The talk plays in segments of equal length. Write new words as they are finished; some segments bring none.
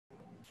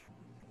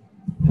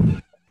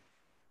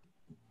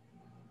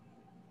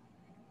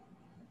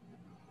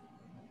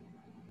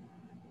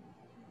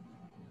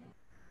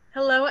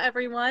Hello,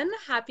 everyone.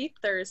 Happy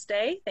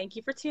Thursday. Thank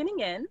you for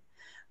tuning in.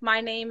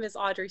 My name is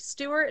Audrey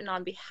Stewart, and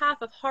on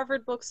behalf of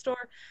Harvard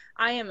Bookstore,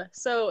 I am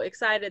so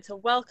excited to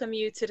welcome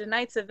you to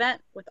tonight's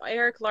event with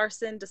Erik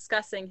Larson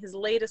discussing his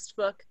latest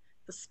book,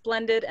 The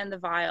Splendid and the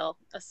Vile,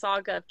 a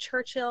saga of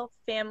Churchill,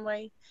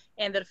 family,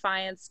 and the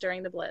Defiance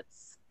During the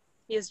Blitz.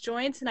 He is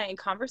joined tonight in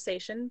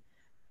conversation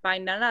by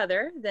none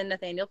other than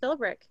Nathaniel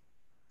Philbrick.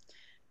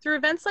 Through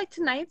events like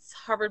tonight's,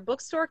 Harvard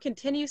Bookstore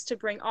continues to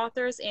bring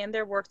authors and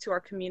their work to our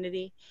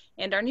community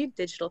and our new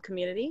digital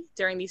community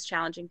during these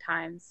challenging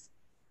times.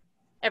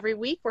 Every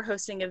week, we're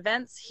hosting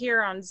events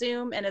here on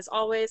Zoom, and as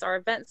always, our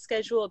event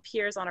schedule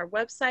appears on our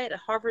website at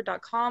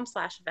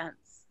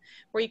harvard.com/events,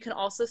 where you can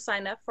also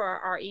sign up for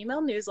our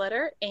email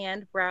newsletter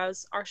and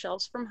browse our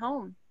shelves from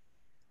home.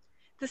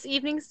 This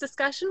evening's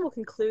discussion will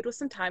conclude with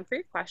some time for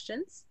your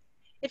questions.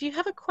 If you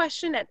have a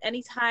question at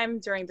any time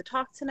during the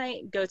talk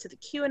tonight, go to the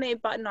Q&A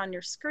button on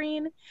your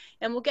screen,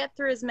 and we'll get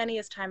through as many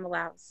as time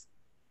allows.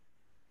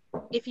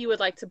 If you would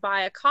like to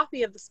buy a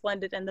copy of The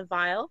Splendid and the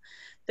Vile,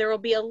 there will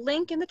be a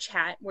link in the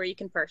chat where you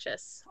can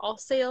purchase. All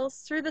sales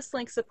through this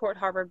link support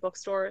Harvard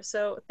Bookstore,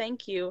 so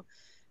thank you,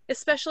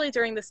 especially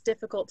during this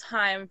difficult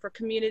time for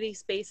community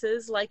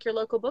spaces like your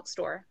local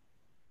bookstore.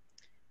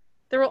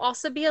 There will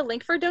also be a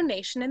link for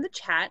donation in the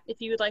chat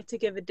if you would like to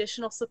give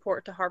additional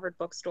support to Harvard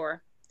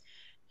Bookstore.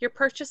 Your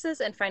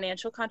purchases and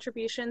financial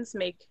contributions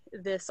make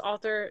this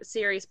author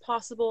series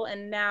possible,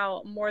 and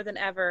now more than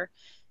ever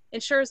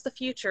ensures the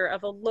future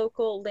of a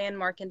local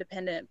landmark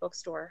independent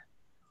bookstore.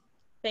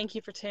 Thank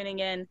you for tuning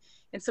in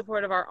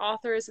support of our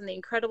authors and the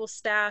incredible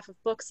staff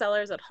of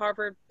booksellers at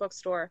Harvard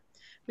Bookstore.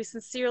 We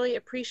sincerely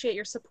appreciate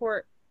your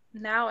support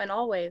now and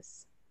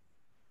always.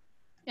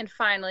 And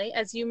finally,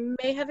 as you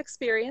may have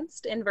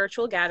experienced in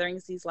virtual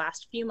gatherings these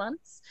last few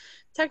months,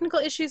 technical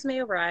issues may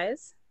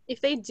arise. If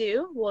they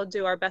do, we'll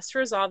do our best to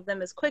resolve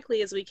them as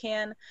quickly as we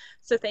can.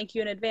 So thank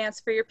you in advance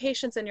for your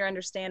patience and your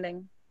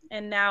understanding.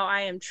 And now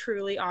I am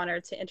truly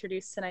honored to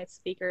introduce tonight's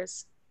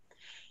speakers.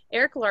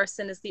 Erik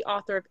Larson is the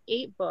author of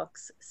 8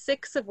 books,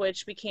 6 of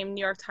which became New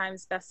York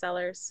Times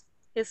bestsellers.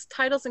 His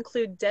titles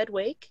include Dead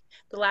Wake,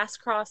 The Last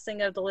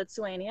Crossing of the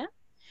Lithuania,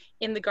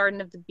 In the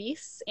Garden of the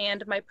Beasts,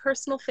 and my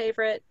personal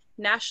favorite,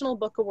 National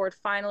Book Award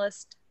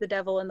finalist, The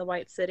Devil in the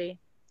White City.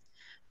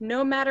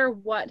 No matter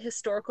what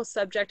historical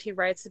subject he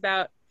writes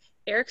about,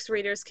 Erik's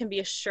readers can be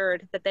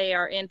assured that they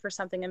are in for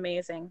something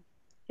amazing.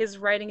 His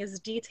writing is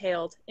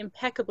detailed,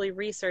 impeccably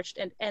researched,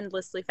 and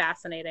endlessly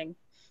fascinating.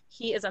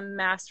 He is a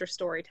master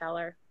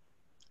storyteller.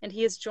 And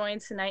he is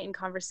joined tonight in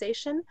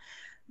conversation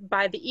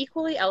by the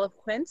equally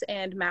eloquent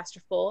and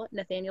masterful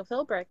Nathaniel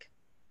Philbrick.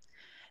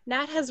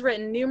 Nat has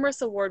written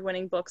numerous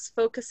award-winning books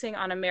focusing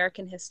on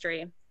American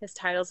history. His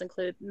titles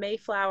include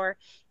Mayflower,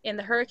 In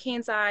the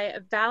Hurricane's Eye,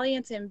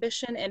 Valiant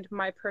Ambition, and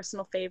my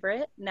personal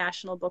favorite,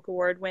 National Book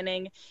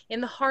Award-winning, In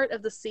the Heart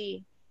of the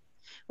Sea.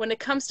 When it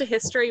comes to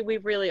history, we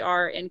really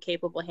are in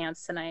capable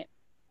hands tonight.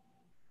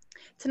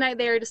 Tonight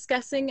they are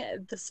discussing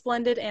The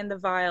Splendid and the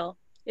Vile.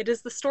 It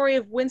is the story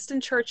of Winston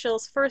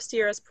Churchill's first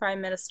year as Prime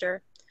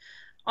Minister.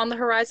 On the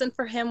horizon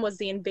for him was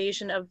the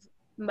invasion of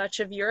much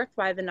of Europe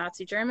by the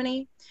Nazi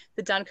Germany,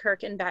 the Dunkirk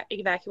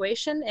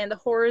evacuation, and the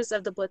horrors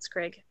of the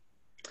Blitzkrieg.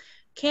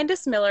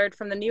 Candace Millard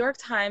from the New York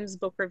Times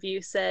Book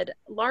Review said,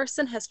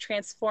 Larson has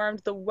transformed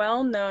the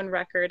well-known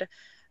record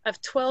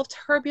of 12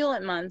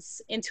 turbulent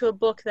months into a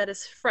book that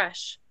is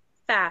fresh,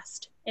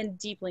 fast, and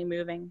deeply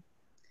moving.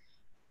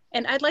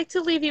 And I'd like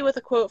to leave you with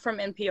a quote from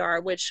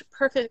NPR, which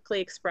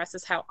perfectly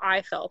expresses how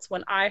I felt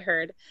when I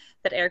heard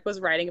that Erik was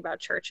writing about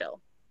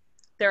Churchill.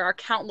 There are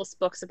countless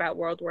books about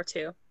World War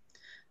II.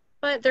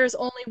 But there's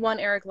only one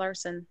Erik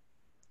Larson.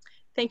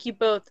 Thank you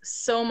both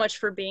so much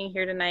for being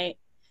here tonight.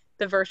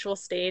 The virtual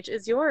stage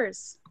is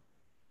yours.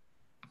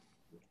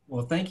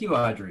 Well, thank you,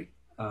 Audrey.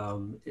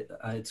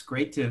 It's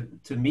great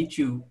to meet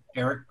you,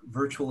 Erik,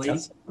 virtually.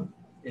 Yes.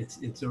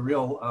 It's a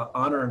real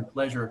honor and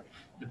pleasure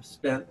to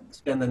spend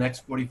the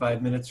next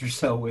 45 minutes or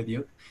so with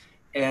you.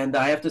 And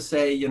I have to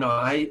say, you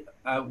know,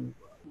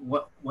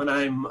 when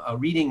I'm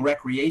reading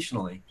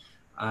recreationally,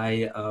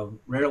 I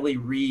rarely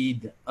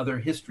read other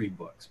history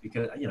books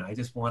because, you know, I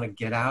just want to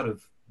get out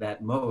of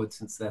that mode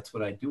since that's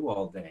what I do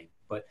all day.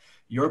 But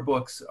your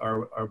books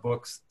are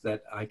books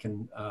that I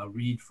can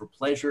read for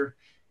pleasure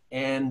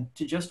and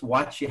to just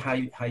watch how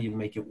you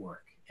make it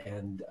work.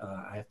 And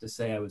I have to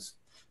say I was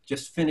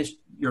just finished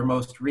your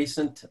most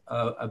recent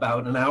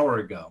about an hour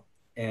ago.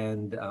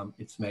 And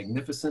it's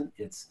magnificent.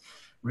 It's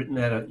written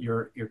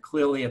you're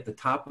clearly at the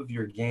top of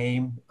your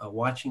game.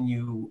 Watching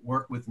you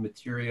work with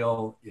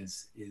material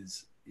is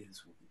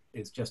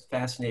just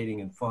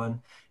fascinating and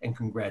fun, and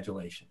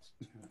congratulations.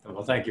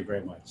 Well, thank you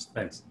very much.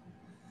 Thanks.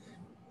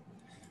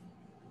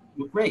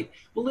 Well, great.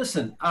 Well,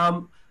 listen.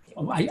 I'm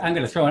going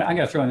to throw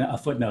in a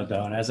footnote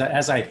though, and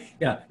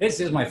this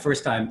is my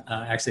first time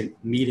actually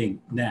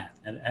meeting Nat,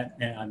 and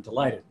I'm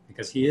delighted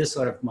because he is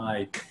sort of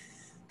my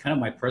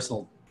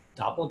personal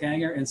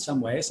doppelganger in some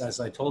ways. As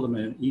I told him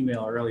in an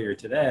email earlier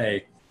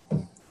today,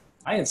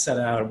 I had set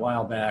out a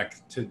while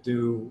back to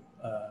do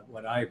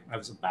what I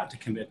was about to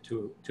commit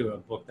to a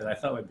book that I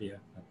thought would be a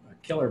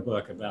killer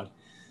book about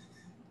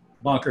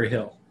Bunker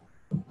Hill.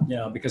 You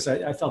know, because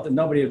I felt that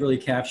nobody had really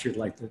captured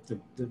like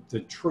the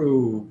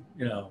true,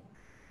 you know,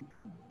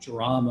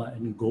 drama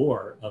and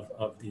gore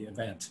of the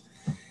event.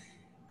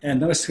 And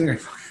no sooner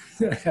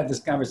I had this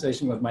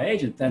conversation with my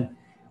agent than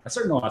a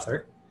certain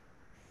author,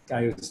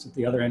 guy who's at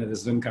the other end of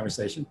this Zoom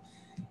conversation,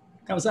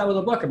 comes out with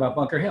a book about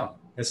Bunker Hill.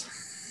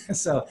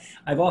 So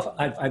you're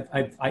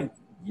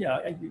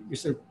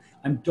sort of,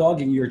 I'm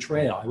dogging your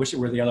trail. I wish it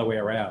were the other way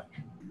around.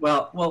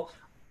 Well,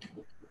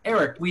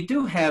 Erik, we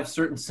do have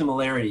certain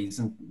similarities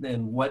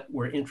in what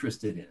we're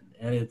interested in,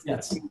 and it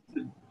seems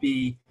to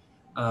be,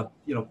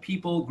 you know,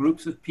 people,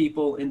 groups of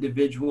people,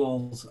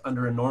 individuals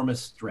under enormous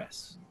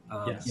stress.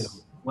 You know,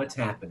 what's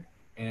happening,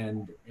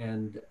 and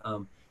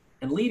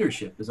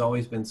leadership has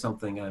always been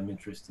something I'm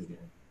interested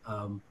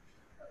in.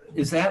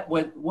 Is that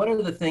what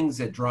are the things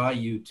that draw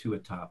you to a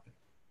topic?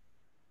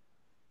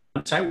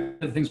 I'm sorry,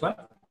 what are the things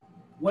what?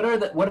 What are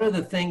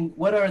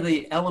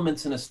the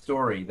elements in a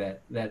story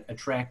that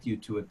attract you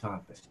to a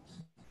topic?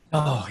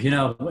 Oh,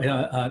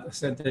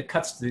 so it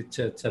cuts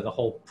to the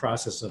whole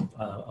process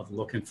of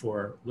looking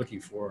for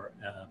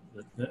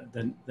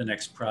the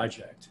next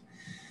project,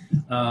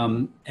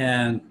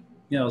 and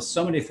you know,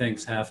 so many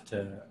things have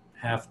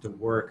to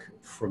work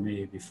for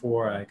me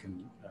before I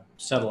can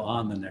settle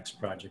on the next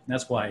project, and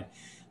that's why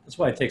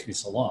it takes me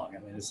so long. I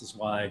mean, this is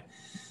why.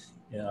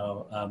 You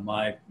know,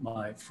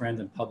 my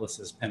friend and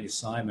publicist Penny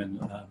Simon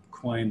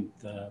coined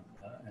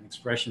an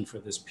expression for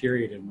this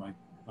period in my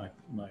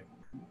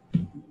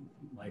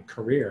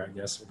career, I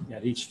guess,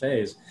 at each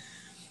phase.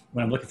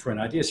 When I'm looking for an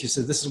idea, she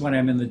said, "This is when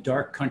I'm in the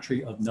dark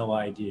country of no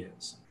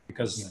ideas."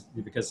 Because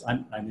I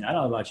don't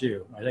know about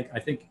you. I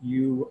think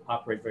you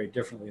operate very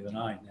differently than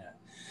I, Nat.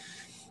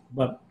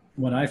 But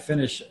when I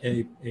finish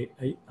a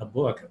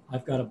book,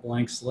 I've got a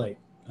blank slate.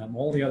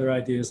 All the other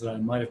ideas that I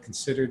might have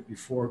considered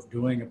before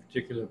doing a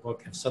particular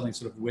book have suddenly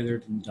sort of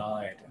withered and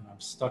died, and I'm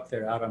stuck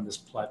there out on this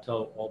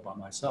plateau all by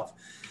myself.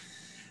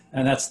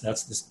 And that's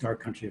this dark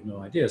country of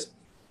no ideas.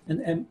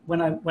 And when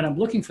I'm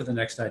looking for the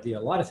next idea,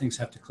 a lot of things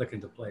have to click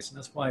into place, and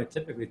that's why it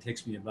typically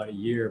takes me about a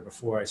year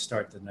before I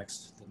start the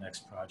next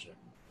project.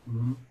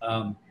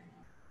 Mm-hmm.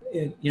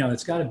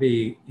 It's got to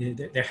be,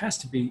 there has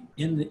to be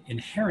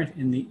inherent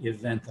in the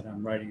event that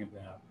I'm writing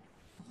about.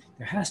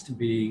 There has to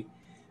be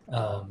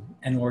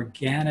an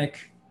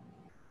organic,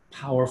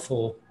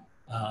 powerful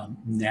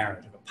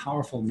narrative, a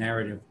powerful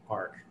narrative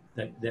arc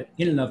that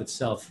in and of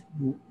itself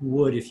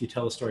would, if you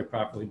tell the story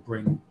properly,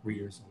 bring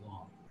readers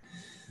along.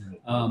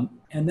 Right.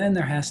 And then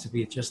there has to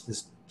be just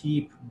this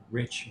deep,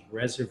 rich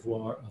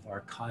reservoir of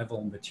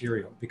archival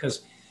material,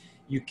 because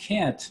you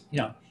can't,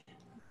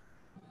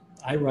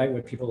 I write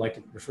what people like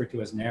to refer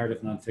to as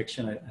narrative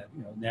nonfiction.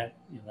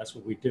 That's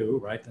what we do,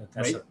 right?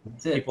 That's right.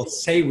 What people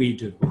say we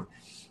do.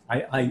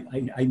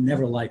 I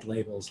never like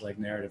labels like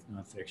narrative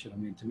nonfiction. I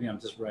mean, to me, I'm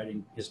just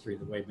writing history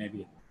the way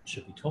maybe it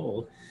should be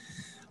told.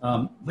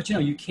 But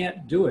you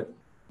can't do it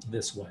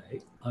this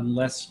way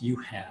unless you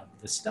have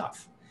the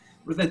stuff.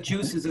 Well, the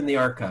juice is in the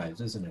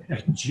archives, isn't it?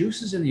 The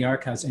juice is in the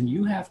archives, and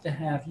you have to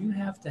have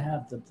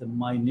the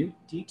minute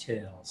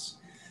details,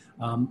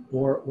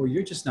 or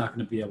you're just not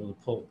going to be able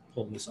to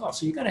pull this off.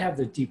 So you got to have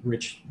the deep,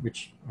 rich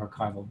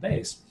archival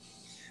base,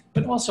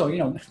 but also,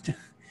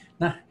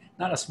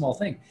 not a small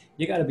thing.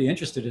 You got to be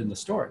interested in the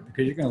story,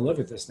 because you're going to live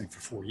with this thing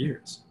for 4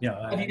 years.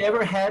 Have you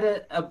ever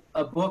had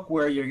a book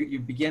where you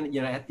begin,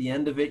 at the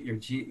end of it,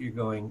 you're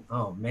going,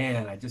 oh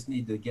man, I just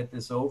need to get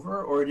this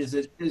over, or is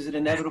it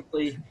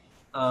inevitably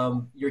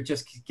you're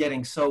just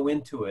getting so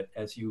into it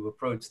as you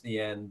approach the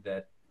end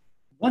that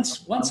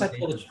once I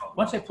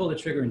pull the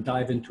trigger and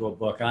dive into a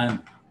book,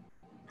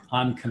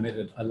 I'm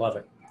committed. I love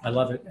it,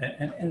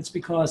 and it's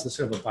because it's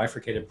sort of a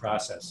bifurcated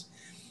process.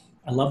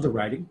 I love the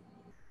writing.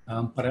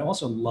 But I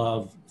also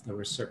love the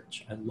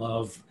research. I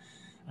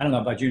don't know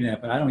about you, Nat,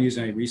 but I don't use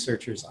any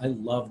researchers. I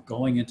love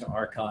going into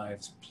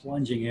archives,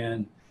 plunging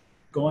in,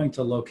 going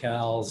to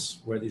locales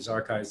where these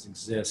archives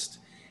exist,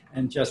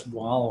 and just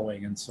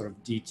wallowing in sort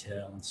of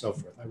detail and so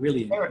forth. I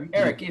really...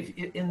 Erik,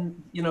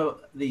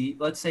 if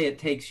let's say it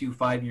takes you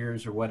 5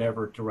 years or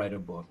whatever to write a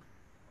book,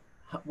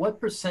 what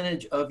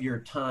percentage of your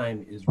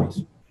time is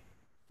research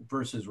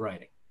versus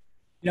writing?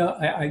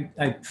 I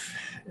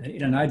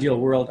in an ideal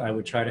world, I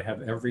would try to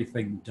have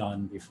everything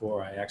done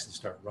before I actually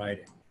start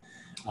writing.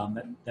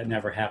 That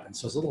never happens.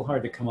 So it's a little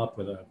hard to come up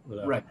with a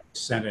right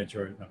percentage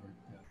or a number.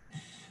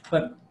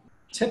 But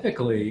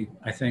typically,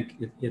 I think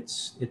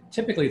it's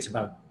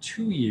about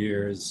 2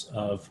 years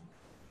of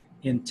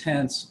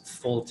intense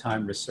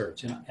full-time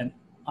research. And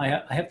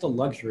I have the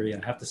luxury,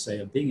 and I have to say,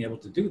 of being able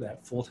to do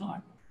that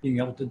full-time, being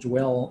able to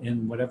dwell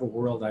in whatever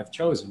world I've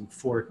chosen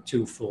for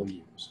 2 full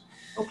years.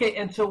 Okay,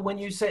 and so when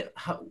you say,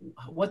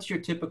 what's your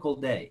typical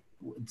day?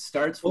 It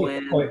starts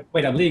when...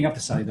 Wait, I'm leading up to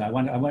something. I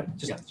want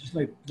just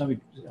let me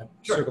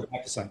circle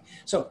back to something.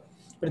 So,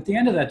 but at the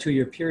end of that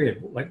 2-year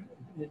period,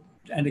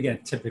 and again,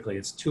 typically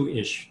it's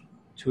two-ish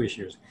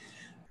years.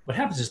 what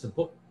happens is the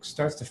book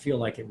starts to feel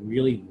like it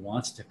really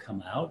wants to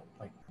come out.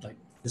 Like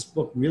this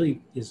book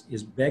really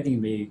is begging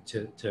me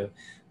to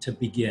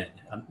begin.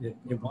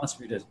 It wants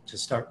me to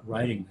start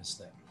writing this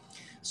thing.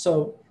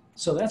 So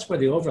that's where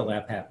the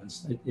overlap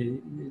happens.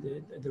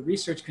 The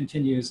research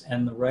continues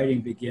and the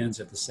writing begins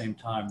at the same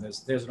time.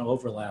 There's an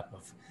overlap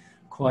of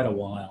quite a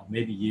while,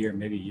 maybe a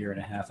year and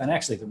a half. And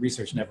actually the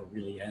research never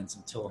really ends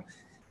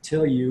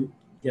until you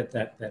get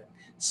that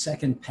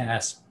second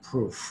pass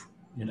proof,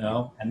 you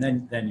know, and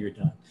then you're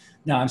done.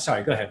 No, I'm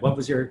sorry, go ahead. What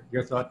was your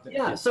thought?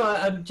 Yeah, so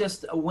I'm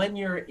just, when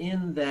you're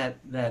in that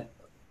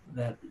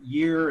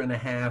year and a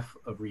half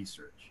of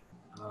research,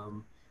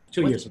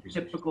 2 years of what's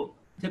research.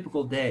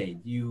 Typical day?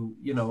 Do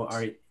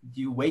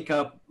you wake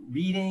up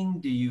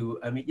reading?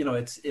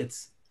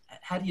 It's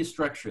how do you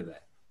structure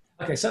that?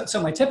 Okay,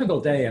 so my typical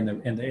day in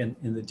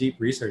the deep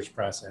research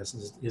process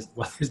is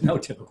well, there's no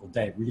typical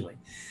day really.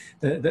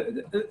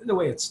 The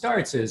way it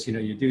starts is, you know,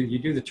 you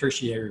do the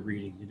tertiary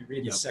reading, you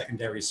read the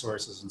secondary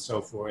sources and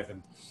so forth,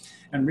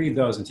 and read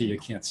those until you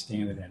can't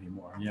stand it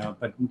anymore, you know,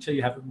 but until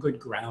you have a good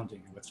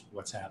grounding in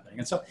what's happening.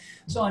 And so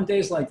on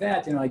days like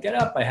that, you know, I get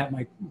up,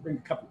 bring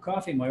a cup of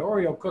coffee, my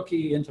Oreo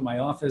cookie into my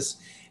office,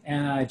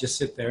 and I just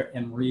sit there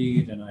and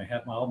read, and I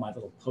have all my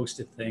little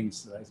Post-it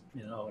things that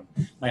you know,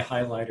 and my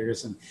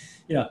highlighters, and,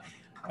 you know,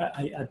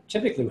 I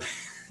typically,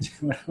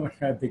 what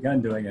I've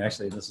begun doing,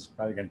 actually, this is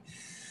probably going to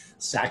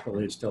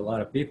sacrilege to a lot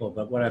of people,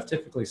 but what I've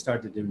typically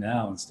started to do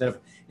now,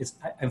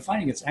 I'm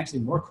finding it's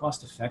actually more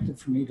cost effective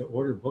for me to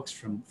order books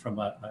from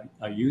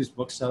a used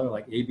bookseller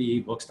like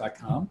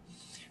abebooks.com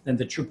than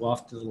to troop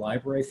off to the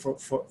library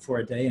for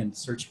a day and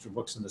search for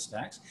books in the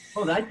stacks.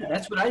 Oh,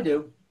 that's what I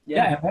do.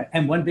 Yeah,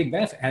 and one big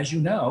benefit, as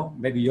you know,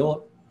 maybe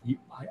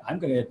I'm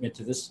going to admit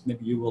to this,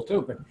 maybe you will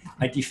too, but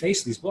I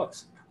deface these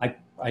books. I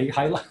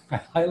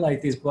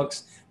highlight these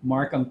books,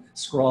 mark them,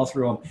 scroll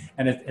through them,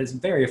 and it's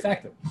very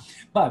effective.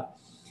 But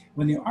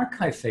when the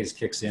archive phase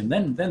kicks in,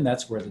 then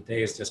that's where the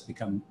days just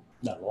become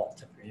not at all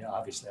typical. You know,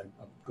 obviously, I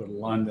go to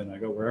London, I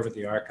go wherever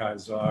the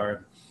archives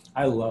are.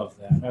 I love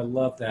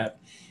that.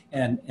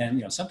 And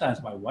you know,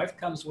 sometimes my wife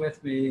comes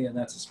with me, and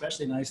that's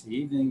especially nice in the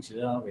evenings.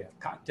 You know, we have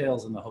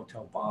cocktails in the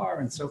hotel bar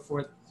and so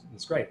forth.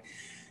 It's great.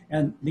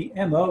 And the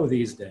MO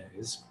these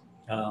days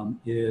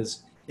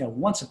is, you know,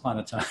 once upon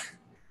a time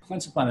in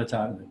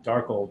the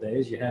dark old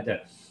days, you had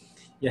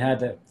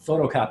to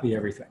photocopy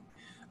everything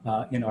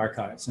in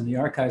archives, and the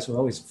archives were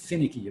always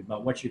finicky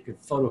about what you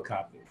could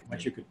photocopy,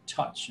 what you could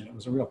touch, and it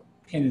was a real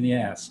pain in the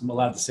ass. I'm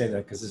allowed to say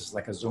that because this is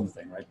like a Zoom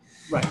thing, right?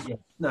 Right. Yeah.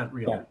 Not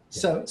real. Yeah.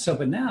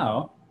 But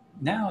now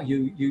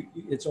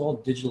it's all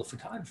digital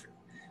photography,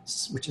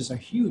 which is a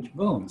huge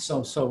boom.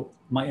 So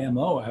my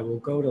MO, I will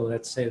go to,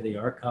 let's say, the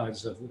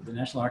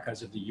National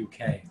Archives of the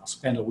UK. I'll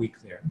spend a week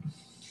there,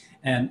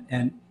 and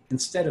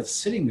instead of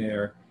sitting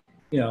there,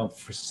 you know,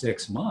 for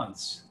 6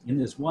 months, in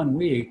this 1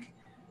 week,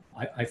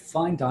 I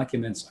find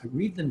documents, I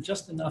read them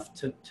just enough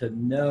to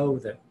know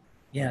that,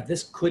 yeah,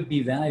 this could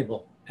be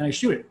valuable, and I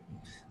shoot it.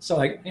 So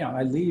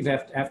I leave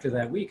after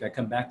that week. I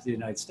come back to the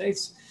United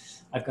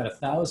States. I've got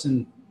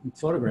 1,000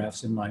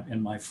 photographs in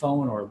my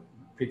phone, or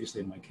previously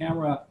in my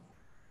camera.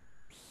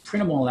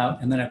 Print them all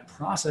out, and then I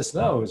process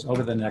those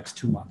over the next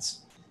 2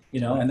 months, you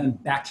know, and then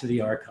back to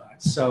the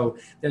archives. So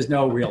there's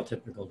no real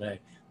typical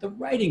day. The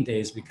writing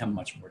days become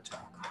much more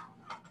tough.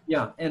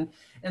 Yeah, and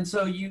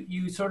so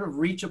you sort of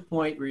reach a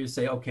point where you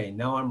say, okay,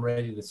 now I'm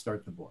ready to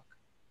start the book.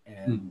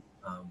 And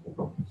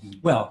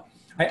well,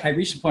 I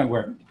reached a point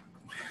where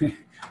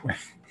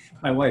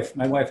my wife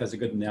has a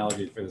good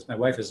analogy for this. My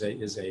wife is a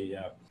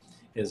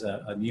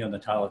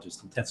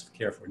neonatologist, intensive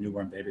care for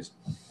newborn babies,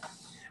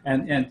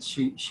 and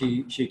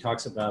she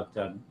talks about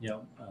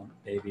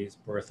babies,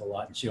 birth a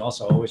lot, and she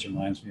also always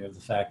reminds me of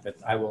the fact that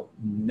I will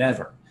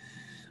never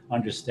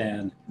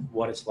understand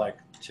what it's like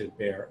to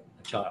bear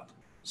a child.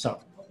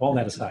 So all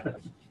that aside,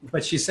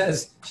 but she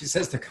says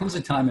there comes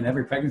a time in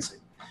every pregnancy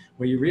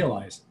where you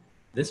realize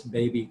this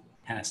baby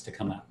has to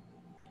come out,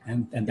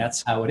 and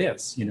that's how it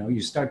is. You know,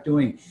 you start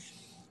doing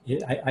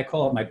it. I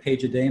call it my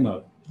page a day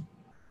mode.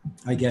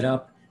 I get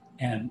up,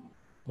 and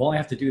all I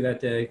have to do that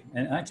day,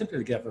 and I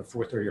typically get up at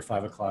 4:30 or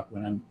 5 o'clock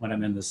when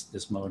I'm in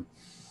this mode.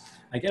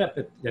 I get up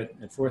at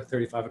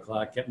 4:30, 5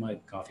 o'clock, get my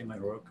coffee, my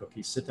Oreo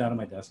cookies, sit down at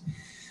my desk,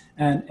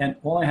 and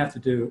all I have to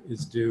do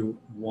is do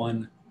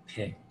one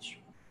page.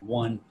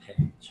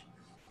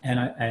 And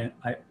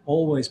I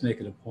always make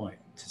it a point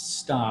to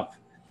stop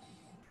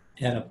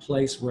at a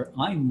place where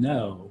I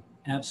know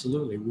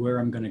absolutely where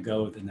I'm going to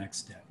go the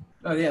next day.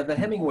 Oh yeah, the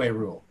Hemingway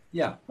rule.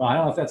 Yeah. Well, I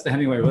don't know if that's the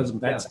Hemingway rule.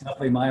 That's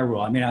definitely my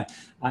rule. I mean, I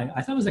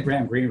thought it was the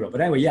Graham Greene rule, but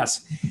anyway,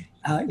 yes.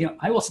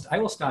 I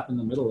will stop in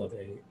the middle of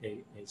a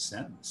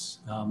sentence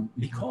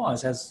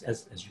because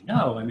as you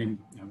know, I mean,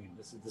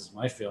 this is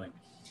my feeling.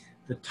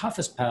 The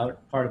toughest part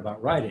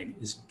about writing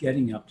is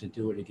getting up to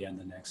do it again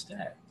the next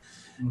day.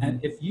 Mm-hmm.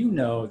 And if you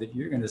know that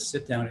you're going to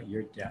sit down at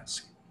your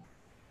desk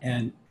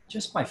and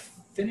just by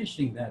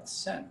finishing that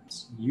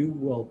sentence, you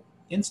will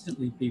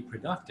instantly be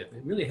productive.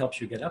 It really helps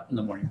you get up in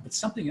the morning. But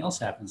something else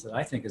happens that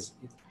I think is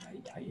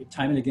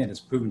time and again, it's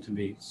proven to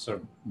be sort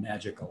of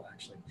magical,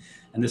 actually.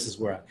 And this is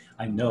where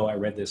I know I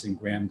read this in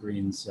Graham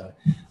Greene's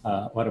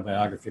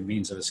autobiography,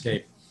 Means of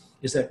Escape,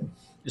 is that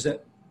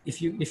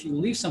if you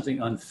leave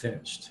something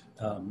unfinished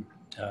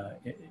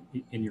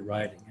in your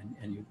writing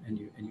and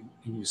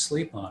you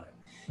sleep on it,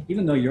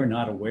 even though you're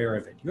not aware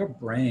of it, your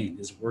brain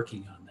is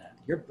working on that.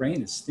 Your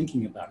brain is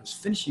thinking about it, it's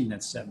finishing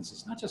that sentence.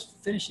 It's not just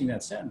finishing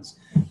that sentence,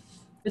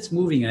 it's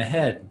moving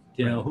ahead,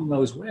 who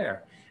knows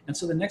where. And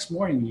so the next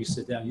morning when you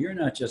sit down, you're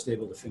not just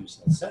able to finish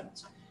that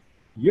sentence,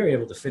 you're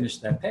able to finish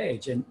that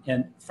page. And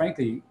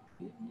frankly,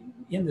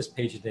 in this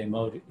page a day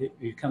mode, it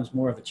becomes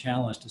more of a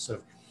challenge to sort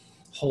of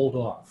hold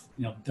off.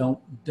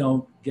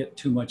 Don't get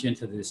too much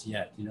into this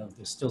yet.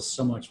 There's still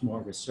so much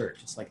more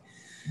research.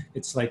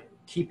 It's like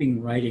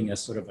keeping writing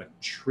as sort of a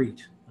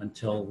treat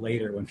until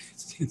later when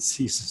it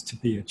ceases to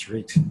be a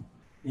treat.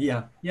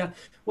 Yeah.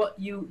 Well,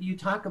 you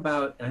talk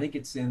about, I think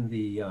it's in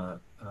the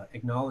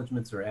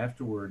acknowledgments or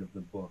afterword of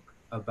the book,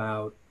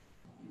 about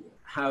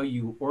how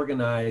you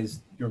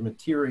organize your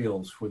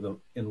materials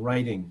in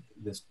writing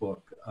this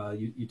book.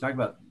 You talk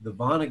about the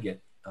Vonnegut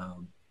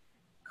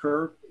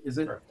curve, is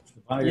it? The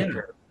Vonnegut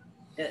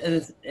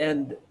curve.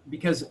 And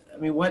because,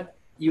 what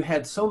you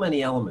had so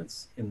many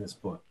elements in this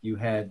book. You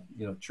had,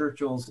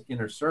 Churchill's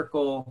inner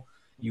circle.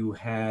 You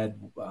had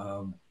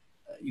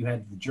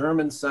the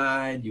German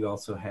side. You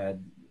also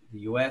had the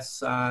U.S.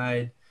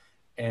 side,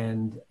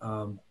 and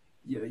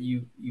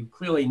you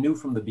clearly knew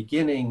from the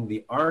beginning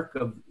the arc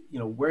of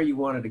where you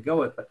wanted to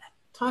go. But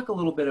talk a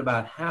little bit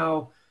about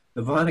how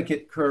the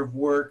Vonnegut curve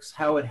works,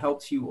 how it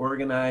helps you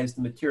organize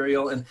the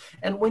material,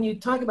 and when you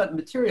talk about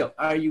material,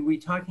 are we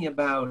talking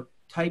about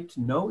typed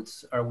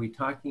notes? Are we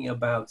talking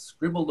about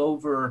scribbled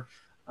over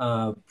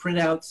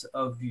printouts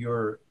of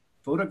your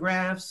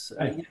photographs?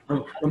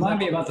 Remind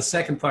me about the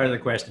second part of the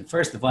question.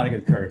 First, the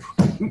Vonnegut curve,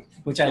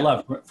 which I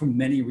love for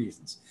many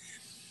reasons.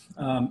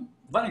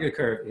 Vonnegut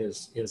curve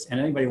is, and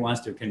anybody who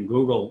wants to can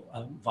Google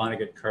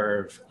Vonnegut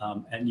curve,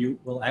 and you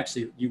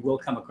will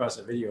come across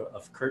a video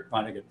of Kurt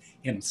Vonnegut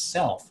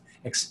himself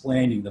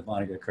explaining the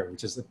Vonnegut curve,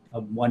 which is a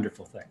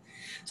wonderful thing.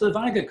 So the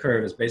Vonnegut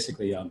curve is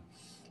basically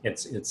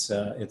it's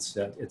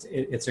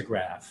a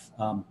graph.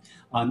 On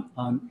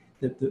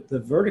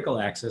the vertical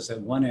axis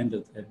at one end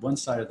at one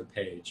side of the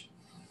page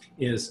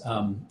is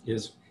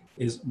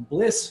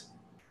bliss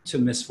to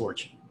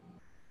misfortune,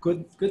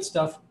 good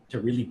stuff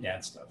to really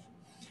bad stuff.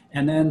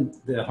 And then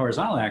the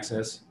horizontal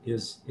axis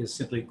is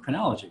simply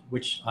chronology,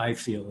 which I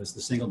feel is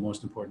the single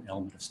most important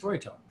element of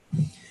storytelling.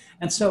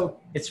 And so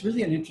it's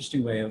really an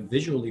interesting way of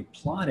visually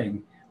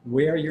plotting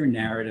where your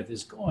narrative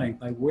is going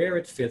by where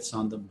it fits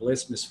on the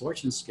bliss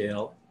misfortune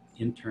scale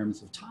in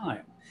terms of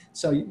time.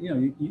 So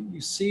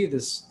you see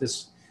this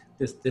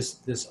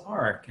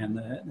arc and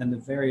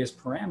the various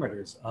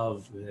parameters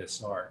of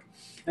this arc.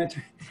 And it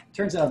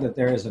turns out that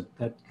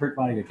that Kurt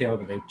Vonnegut came up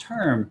with a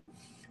term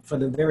for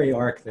the very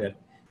arc that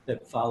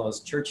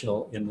follows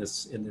Churchill in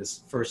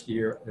this first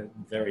year, a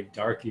very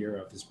dark year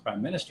of his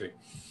prime ministry,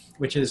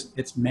 which is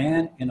it's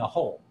man in a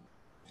hole.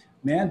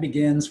 Man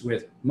begins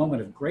with a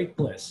moment of great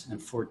bliss,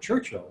 and for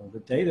Churchill, the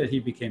day that he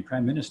became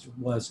prime minister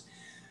was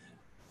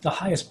the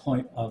highest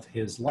point of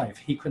his life.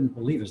 He couldn't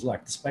believe his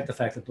luck, despite the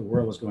fact that the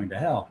world was going to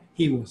hell.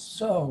 He was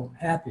so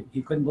happy.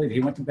 He couldn't believe it.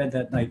 He went to bed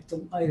that night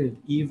delighted,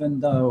 even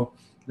though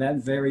that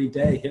very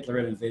day Hitler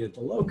had invaded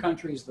the Low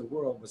Countries. The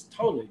world was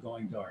totally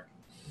going dark.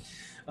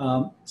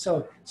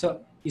 So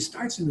he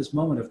starts in this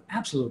moment of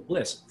absolute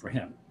bliss for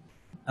him.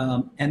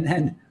 And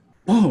then,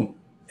 boom,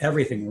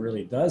 everything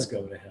really does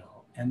go to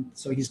hell. And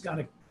so he's got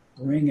to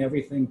bring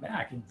everything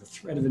back. The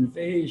threat of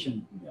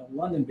invasion,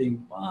 London being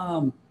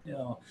bombed,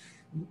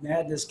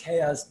 madness,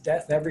 chaos,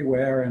 death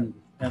everywhere, and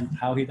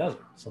how he does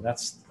it. So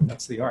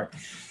that's the arc.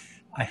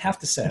 I have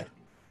to say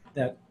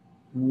that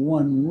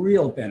one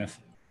real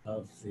benefit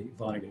of the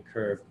Vonnegut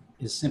curve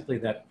is simply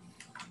that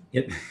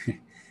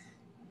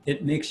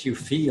it makes you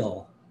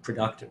feel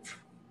productive,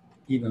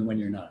 even when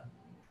you're not.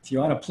 If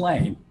you're on a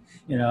plane,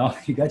 you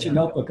got your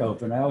notebook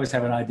open. I always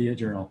have an idea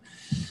journal.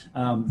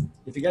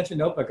 If you got your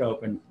notebook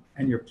open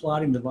and you're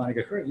plotting the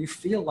Vonnegut curve, you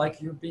feel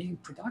like you're being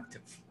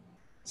productive.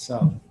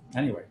 So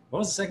anyway, what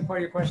was the second part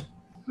of your question?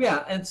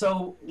 Yeah, and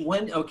so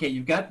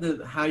you've got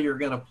how you're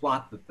going to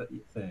plot the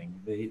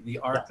thing, the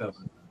arc of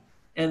it,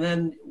 and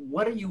then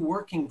what are you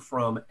working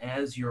from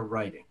as you're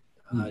writing?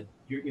 Are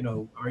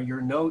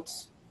your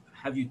notes?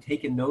 Have you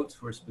taken notes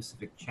for a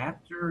specific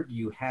chapter? Do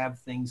you have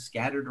things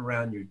scattered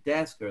around your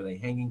desk? Are they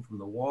hanging from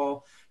the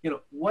wall?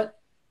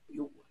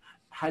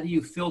 How do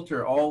you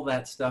filter all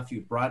that stuff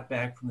you brought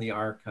back from the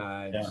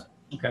archives?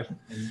 Yeah. Okay.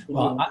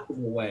 Well,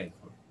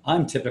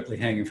 I'm typically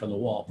hanging from the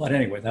wall, but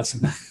anyway, that's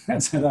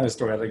another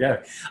story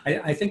altogether.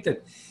 I think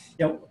that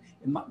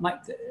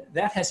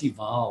that has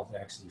evolved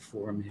actually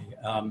for me.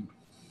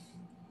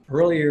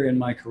 Earlier in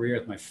my career,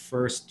 with my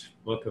first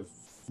book of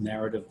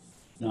narrative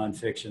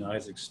nonfiction,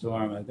 Isaac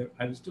Storm,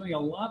 I was doing a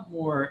lot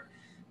more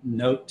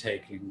note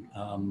taking.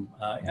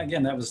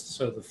 Again, that was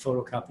sort of the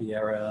photocopy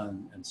era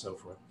and so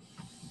forth.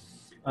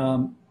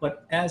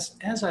 But as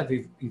I've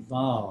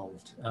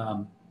evolved,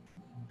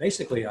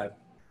 basically, I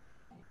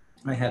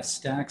have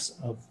stacks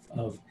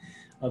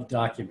of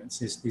documents,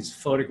 these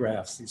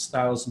photographs, these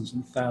thousands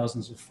and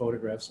thousands of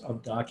photographs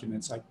of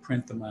documents. I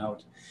print them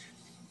out.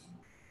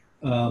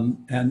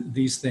 And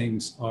these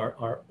things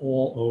are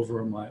all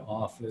over my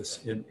office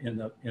in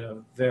a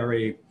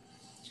very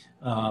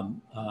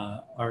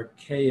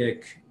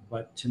archaic,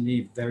 but to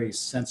me very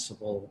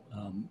sensible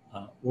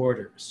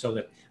order, so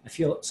that I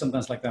feel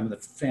sometimes like I'm the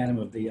Phantom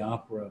of the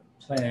Opera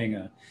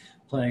playing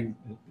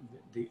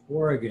the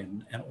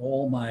organ, and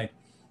all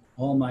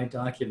my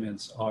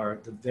documents are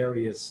the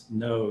various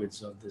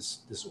nodes of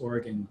this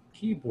organ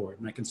keyboard,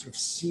 and I can sort of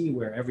see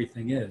where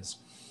everything is.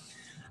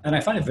 And I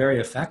find it very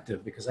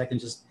effective because I can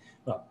just,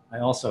 well, I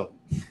also,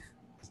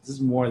 this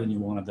is more than you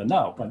wanted to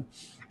know, but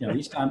you know,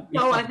 each time.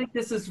 I think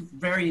this is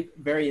very,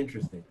 very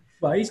interesting.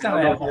 Well, each time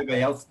I don't know if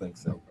anybody else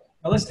thinks so.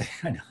 Well,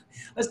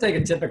 let's take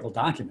a typical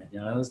document. You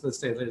know, let's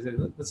say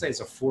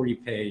it's a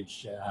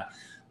 40-page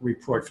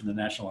report from the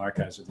National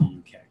Archives of the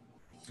UK.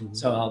 Mm-hmm.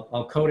 So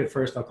I'll code it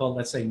first. I'll call it,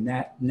 let's say,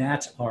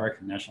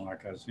 NatArch, National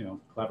Archives, you know,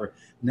 clever,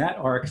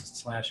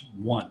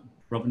 NatArch/1,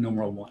 Roman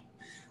numeral 1.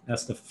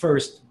 That's the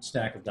first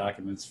stack of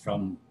documents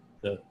from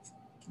the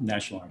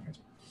National Archives.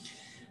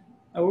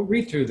 I will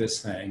read through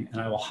this thing,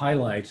 and I will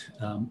highlight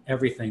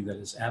everything that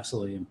is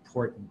absolutely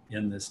important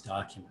in this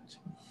document.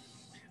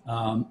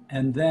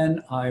 And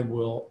then I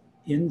will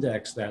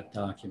index that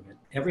document.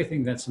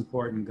 Everything that's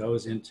important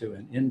goes into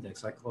an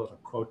index. I call it a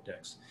quote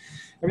dex.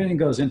 Everything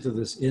goes into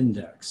this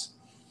index,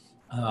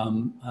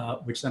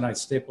 which then I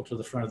staple to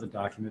the front of the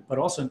document, but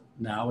also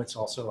now it's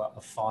also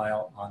a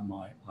file on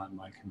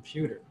my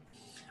computer.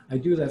 I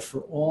do that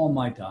for all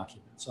my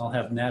documents. I'll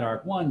have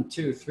NatArch 1,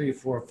 2, 3,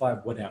 4,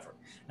 5, whatever,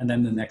 and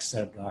then the next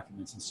set of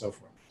documents and so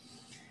forth.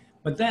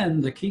 But then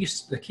the key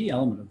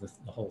element of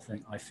the whole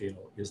thing, I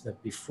feel, is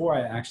that before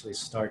I actually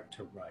start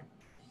to write,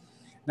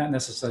 not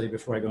necessarily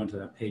before I go into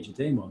that page a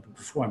day mode, but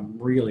before I'm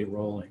really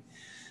rolling,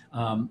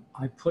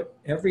 I put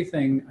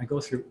everything, I go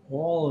through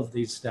all of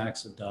these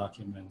stacks of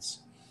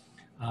documents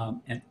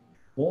and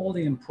all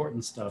the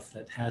important stuff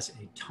that has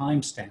a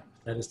timestamp,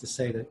 that is to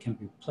say that it can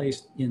be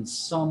placed in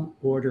some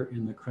order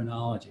in the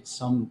chronology,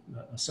 some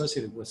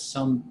associated with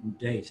some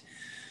date.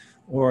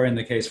 Or in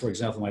the case, for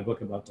example, my book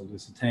about the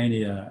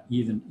Lusitania,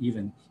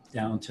 even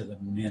down to the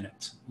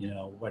minute, you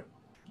know, what,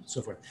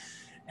 so forth.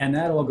 And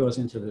that all goes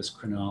into this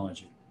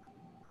chronology,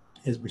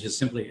 which is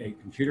simply a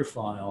computer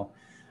file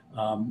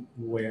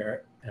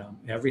where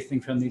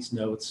everything from these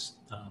notes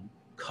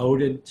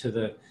coded to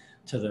the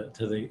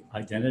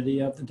identity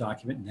of the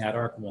document,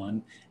 NatArch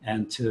 1,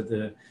 and to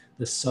the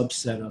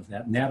subset of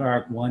that,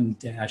 NatArch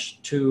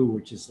 1-2,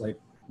 which is like,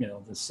 you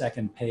know, the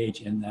second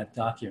page in that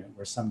document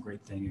where some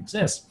great thing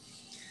exists.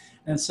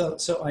 And so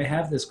I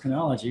have this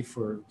chronology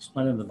for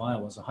Splendid and the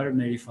Vile was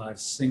 185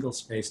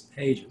 single-spaced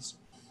pages.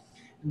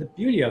 And the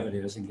beauty of it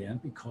is,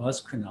 again,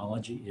 because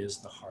chronology is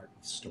the heart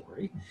of the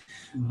story,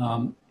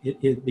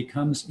 it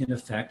becomes, in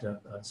effect, a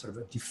sort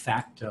of a de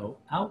facto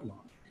outline.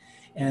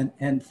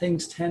 And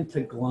things tend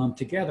to glom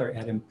together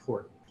at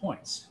important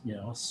points. You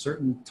know,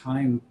 certain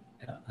time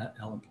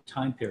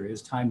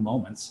periods, time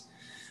moments,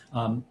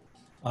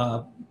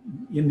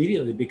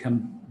 immediately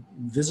become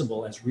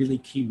visible as really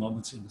key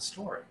moments in the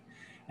story.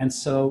 And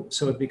so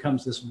it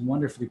becomes this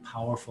wonderfully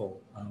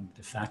powerful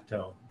de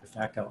facto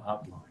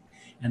outline.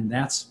 And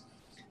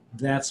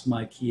that's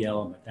my key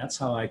element. That's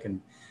how I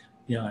can,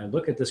 you know, I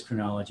look at this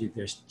chronology,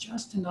 there's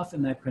just enough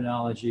in that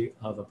chronology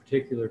of a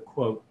particular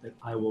quote that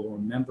I will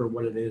remember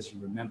what it is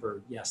and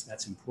remember, yes,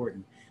 that's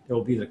important. There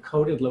will be the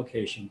coded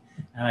location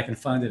and I can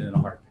find it in a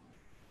heartbeat.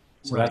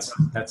 So right.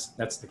 that's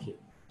the key.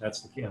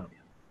 That's the key.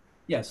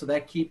 Yeah, so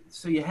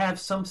you have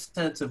some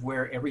sense of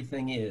where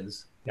everything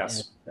is.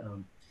 Yes.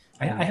 And,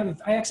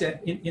 I actually,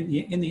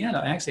 in the end,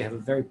 I actually have a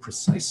very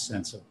precise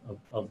sense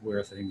of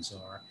where things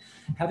are.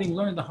 Having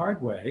learned the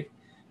hard way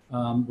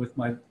with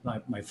my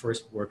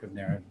first work of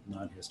narrative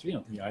non-history, you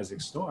know, The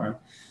Isaac Storm,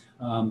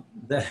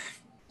 that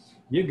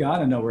you got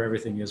to know where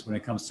everything is when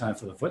it comes time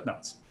for the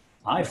footnotes.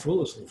 I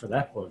foolishly, for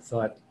that book,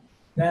 thought,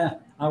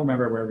 I'll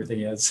remember where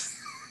everything is.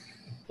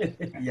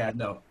 Yeah,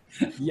 no.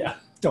 Yeah,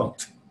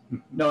 don't.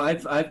 No,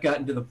 I've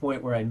gotten to the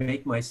point where I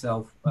make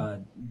myself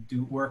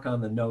do work on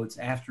the notes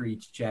after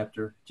each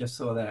chapter, just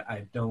so that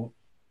I don't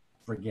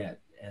forget.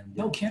 And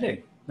no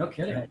kidding.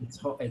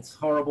 It's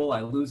horrible.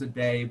 I lose a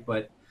day,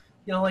 but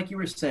you know, like you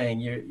were saying,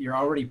 you're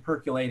already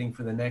percolating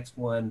for the next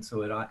one,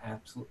 so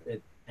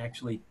it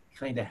actually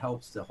kind of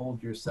helps to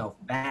hold yourself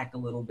back a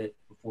little bit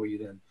before you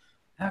then.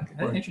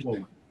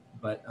 Interesting.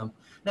 But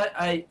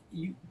I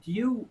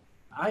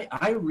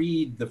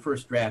read the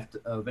first draft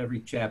of every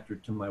chapter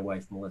to my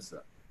wife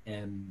Melissa.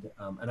 And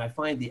I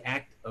find the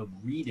act of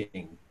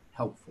reading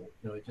helpful.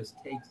 You know, it just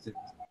takes it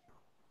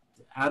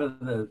out of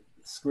the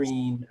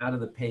screen, out of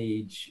the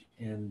page,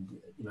 and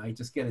you know, I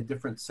just get a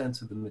different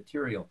sense of the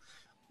material.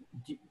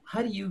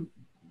 What do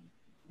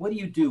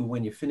you do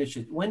when you finish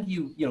it? When do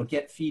you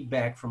get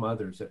feedback from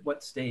others? At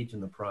what stage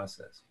in the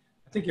process?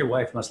 think your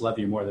wife must love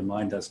you more than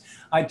mine does.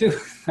 I do.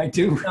 I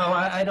do. No,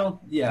 I don't.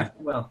 Yeah.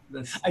 Well,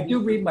 I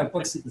do read my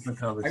books. that's a different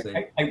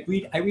conversation. I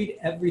read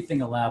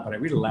everything aloud, but I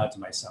read aloud to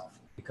myself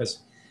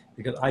because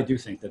I do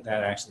think that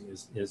actually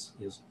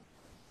is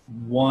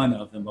one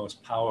of the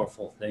most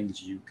powerful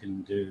things you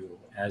can do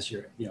as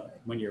you're,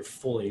 when you're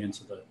fully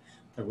into the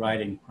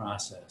writing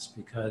process,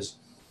 because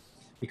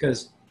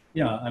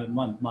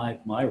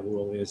my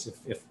rule is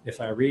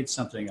if I read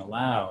something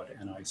aloud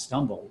and I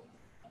stumble,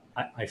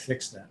 I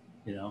fix that.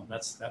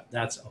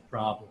 That's a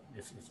problem.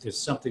 If there's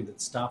something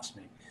that stops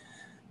me,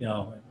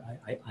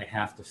 I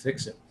have to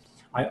fix it.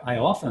 I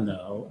often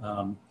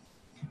know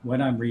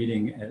when I'm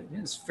reading,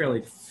 it's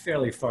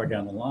fairly far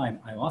down the line.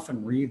 I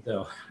often read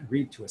to a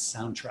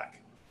soundtrack.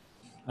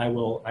 I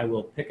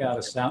will pick out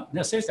a sound.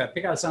 No, seriously, I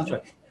pick out a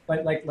soundtrack.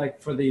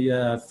 Like for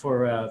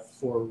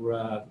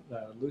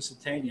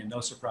Lusitania, no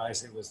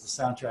surprise, it was the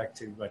soundtrack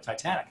to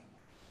Titanic.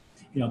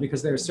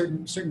 Because there are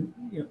certain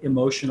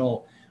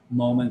emotional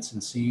moments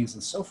and scenes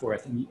and so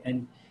forth,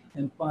 and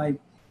by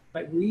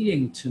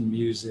reading to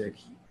music,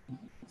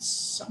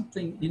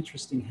 something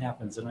interesting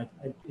happens, and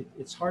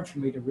it's hard for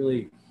me to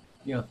really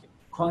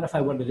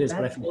quantify what it is,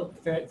 but I think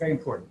it's very, very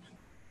important.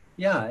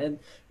 Yeah, and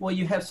well,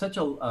 you have such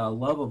a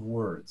love of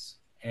words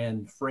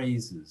and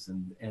phrases,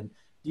 and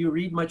do you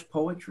read much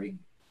poetry?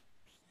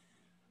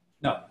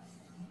 No.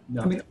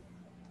 No. I mean,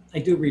 I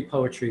do read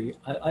poetry.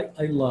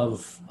 I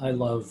love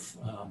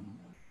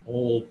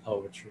old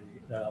poetry.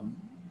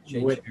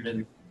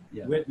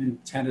 Whitman,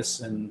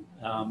 Tennyson,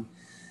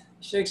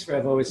 Shakespeare.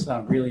 I've always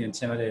found really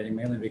intimidating,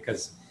 mainly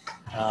because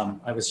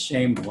I was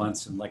shamed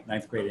once in like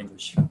 9th grade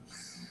English.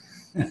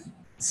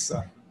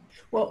 So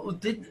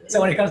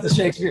when it comes to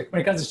Shakespeare,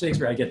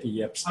 I get the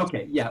yips.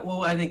 Okay, yeah.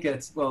 Well, I think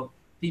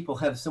people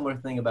have a similar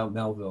thing about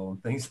Melville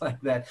and things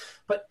like that.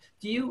 But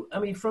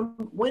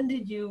from when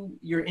did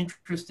your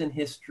interest in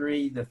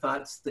history, the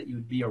thoughts that you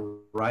would be a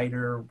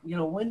writer,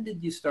 when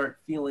did you start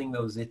feeling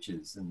those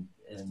itches and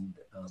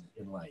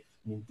in life?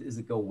 I mean, does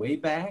it go way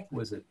back?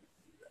 Was it?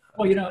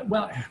 Well,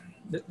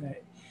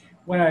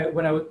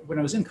 when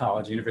I was in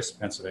college, University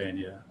of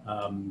Pennsylvania,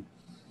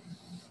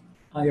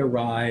 I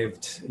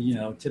arrived,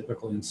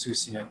 typical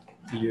insouciant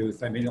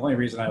youth. I mean, the only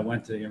reason I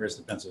went to the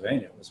University of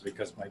Pennsylvania was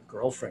because my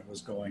girlfriend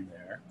was going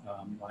there.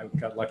 I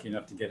got lucky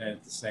enough to get in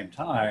at the same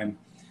time.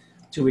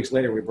 2 weeks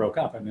later, we broke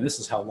up. I mean, this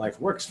is how life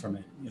works for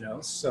me,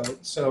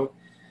 So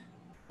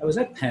I was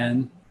at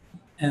Penn,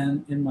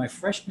 and in my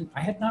freshman,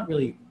 I had not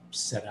really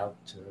set out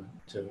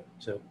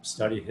to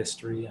study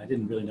history. I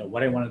didn't really know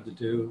what I wanted to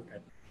do.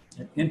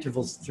 At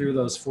intervals through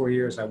those 4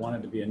 years, I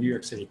wanted to be a New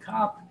York City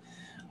cop.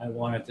 I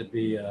wanted to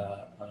be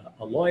a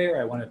lawyer.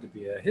 I wanted to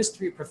be a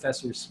history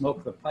professor,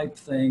 smoke the pipe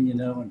thing,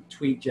 and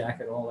tweed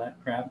jacket, all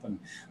that crap. And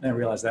then I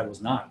realized that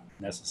was not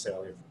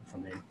necessarily for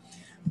me.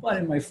 But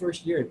in my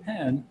first year at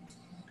Penn,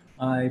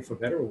 for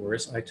better or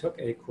worse, I took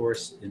a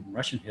course in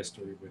Russian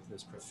history with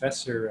this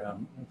professor,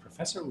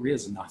 Professor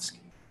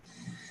Riaznovsky,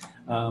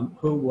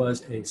 who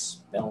was a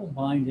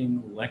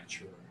spellbinding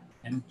lecturer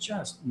and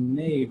just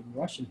made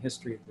Russian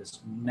history this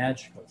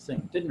magical thing.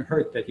 It didn't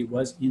hurt that he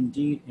was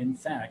indeed, in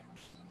fact,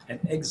 an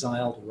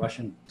exiled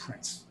Russian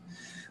prince.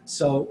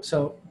 So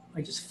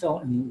I just fell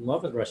in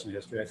love with Russian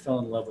history. I fell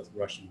in love with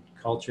Russian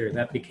culture.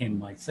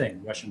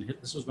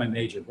 This was my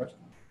major,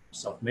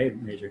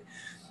 self-made major.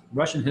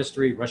 Russian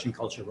history, Russian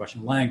culture,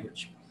 Russian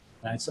language.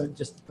 And so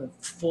just a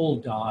full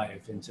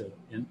dive into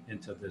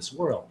this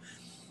world.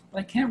 But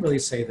I can't really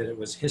say that it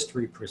was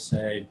history per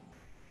se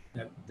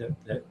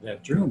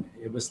that drew me.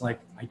 It was like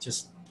I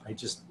just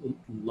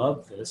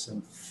loved this,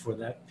 and for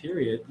that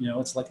period,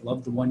 it's like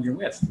love the one you're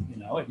with.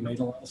 It made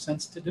a lot of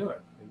sense to do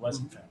it. It was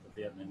in fact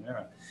the Vietnam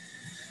era.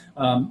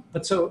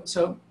 But so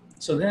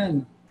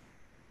then,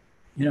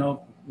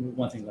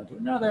 one thing led to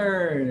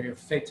another.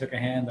 Fate took a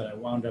hand, and I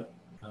wound up.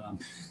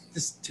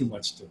 This is too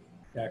much to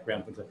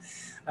background, but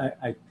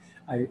I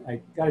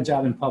got a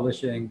job in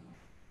publishing,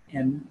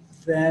 and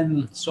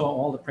then saw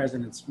All the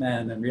President's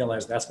Men and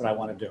realized that's what I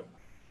want to do.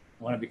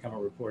 I want to become a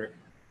reporter.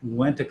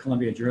 Went to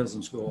Columbia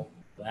Journalism School.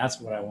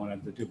 That's what I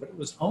wanted to do. But it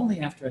was only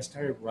after I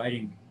started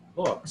writing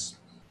books.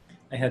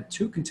 I had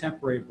 2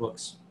 contemporary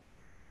books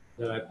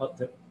that I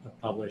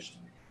published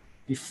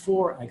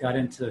before I got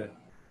into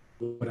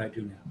what I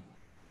do now.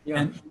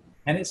 Yeah.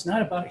 And it's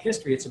not about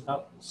history, it's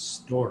about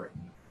story.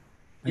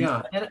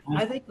 Yeah, and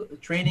I think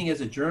training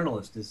as a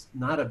journalist is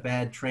not a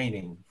bad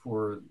training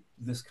for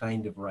this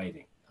kind of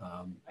writing.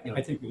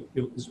 I think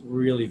it was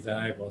really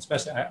valuable,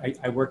 especially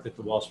I worked at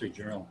the Wall Street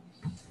Journal.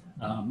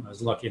 I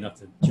was lucky enough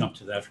to jump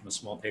to that from a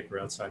small paper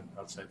outside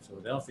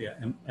Philadelphia.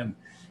 And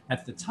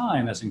at the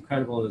time, as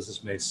incredible as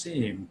this may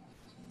seem,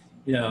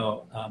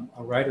 a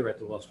writer at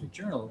the Wall Street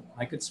Journal,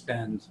 I could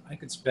spend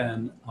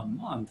a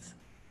month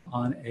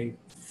on a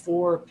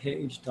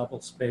 4-page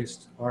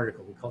double-spaced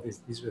article. We call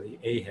these were the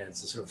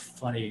A-heads, the sort of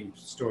funny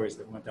stories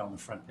that went down the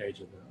front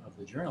page of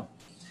the journal.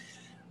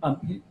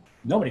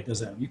 Nobody does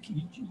that.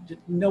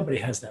 Nobody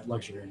has that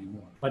luxury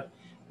anymore. But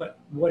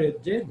what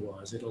it did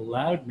was it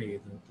allowed me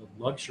the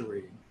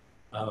luxury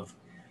of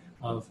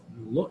of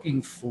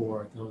looking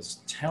for those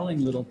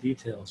telling little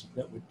details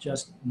that would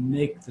just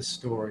make the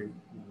story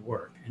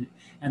work.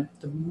 And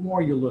the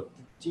more you look,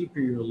 the deeper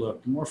you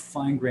look, the more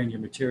fine-grained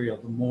your material,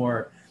 the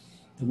more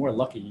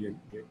lucky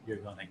you're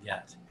going to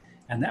get.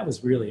 And that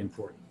was really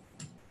important.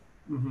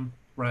 Mm-hmm.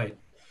 Right.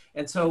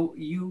 And so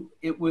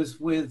it was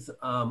with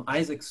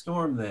Isaac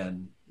Storm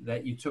then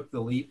that you took the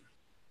leap?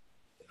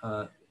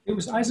 It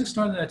was Isaac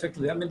Storm that I took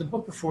the leap. I mean, the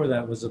book before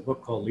that was a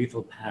book called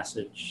Lethal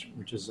Passage,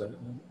 which is a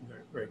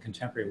very, very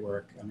contemporary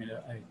work. I mean,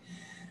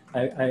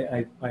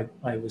 I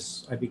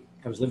was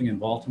living in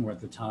Baltimore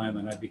at the time,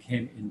 and I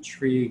became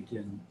intrigued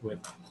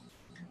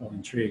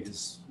intrigued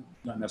is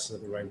not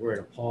necessarily the right word,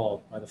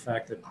 appalled by the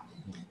fact that,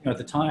 at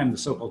the time, the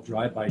so-called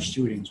drive-by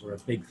shootings were a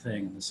big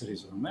thing in the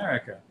cities of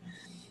America,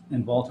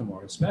 in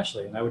Baltimore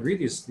especially. And I would read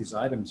these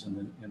items in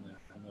the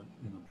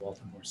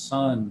Baltimore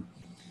Sun,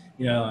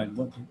 and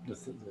what the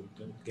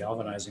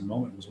galvanizing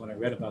moment was when I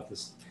read about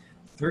this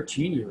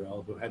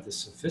 13-year-old who had this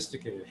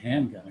sophisticated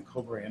handgun, a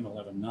Cobra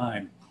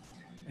M11-9,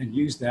 and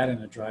used that in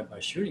a drive-by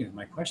shooting. And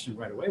my question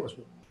right away was,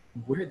 well,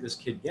 where did this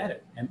kid get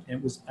it? And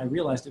I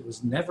realized it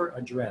was never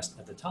addressed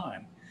at the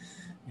time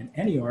in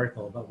any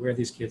article about where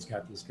these kids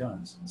got these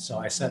guns. So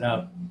I set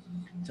out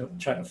to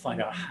try to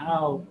find out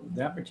how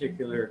that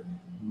particular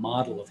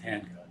model of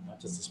handgun,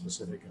 not just a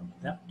specific gun,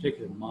 but that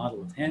particular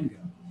model of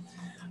handgun,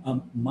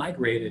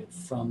 migrated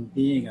from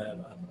being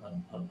a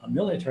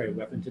military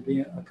weapon to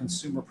being a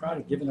consumer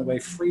product given away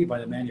free by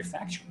the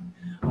manufacturer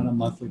on a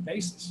monthly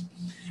basis.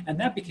 And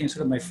that became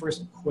sort of my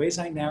first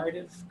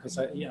quasi-narrative, because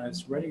I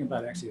was writing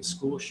about actually a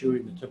school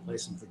shooting that took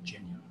place in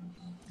Virginia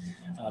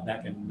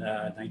back in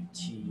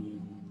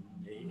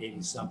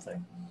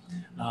 1980-something.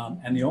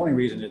 And the only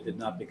reason it did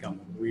not become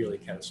a really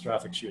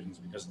catastrophic shooting is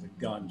because the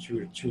gun,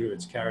 true to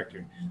its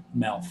character,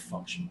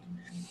 malfunctioned.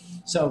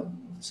 So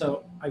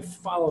I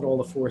followed all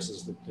the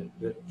forces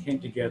that came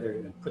together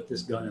and put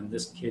this gun in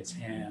this kid's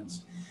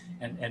hands,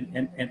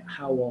 and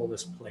how all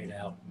this played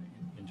out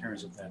in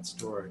terms of that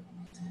story.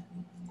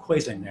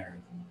 Quasi-narrative.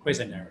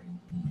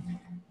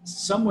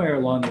 Somewhere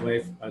along the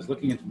way, I was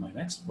looking into my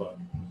next book,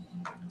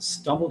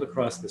 stumbled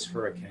across this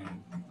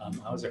hurricane.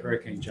 I was a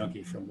hurricane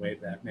junkie from way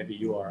back. Maybe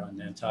you are on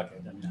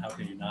Nantucket. I mean, how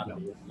can you not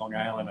be? Long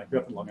Island. I grew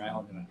up in Long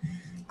Island in a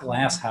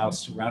glass house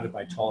surrounded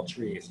by tall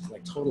trees. It's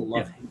like total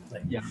love-hate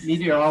thing. Yeah,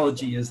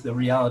 meteorology is the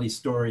reality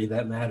story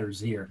that matters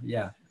here.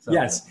 Yeah. So.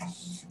 Yes.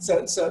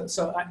 So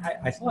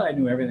I thought I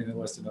knew everything there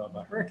was to know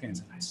about hurricanes,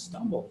 and I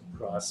stumbled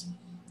across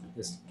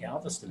this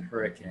Galveston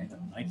hurricane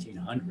of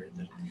 1900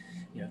 that,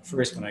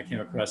 first when I came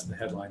across the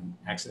headline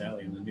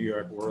accidentally in the New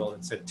York World,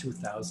 it said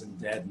 2,000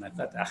 dead, and I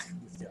thought,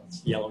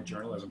 it's yellow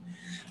journalism.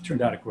 It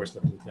turned out, of course,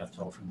 that the death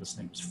toll from this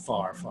thing was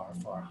far, far,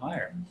 far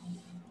higher.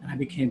 And I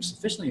became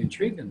sufficiently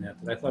intrigued in that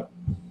I thought,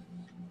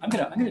 I'm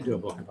gonna do a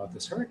book about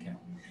this hurricane.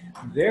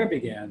 There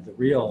began the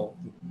real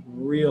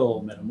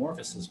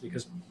metamorphosis,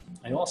 because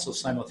I also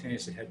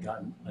simultaneously had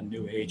gotten a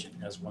new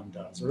agent, as one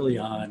does. Early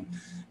on,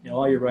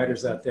 all your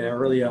writers out there,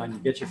 early on, you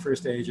get your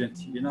first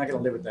agent. You're not going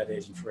to live with that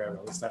agent forever.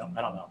 At least I don't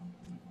know.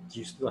 Do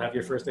you still have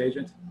your first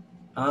agent?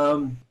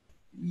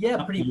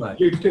 Yeah, pretty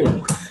much. You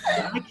too.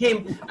 I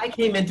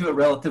came into it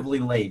relatively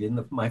late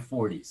in my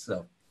 40s.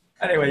 So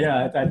anyway,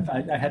 yeah,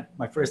 I had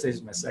my first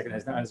agent, my second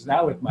agent. I was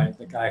now with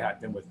the guy I've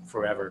been with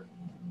forever,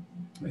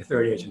 my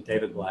third agent,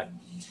 David Black.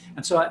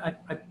 And so I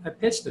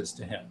pitched this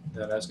to him,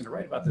 that I was going to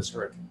write about this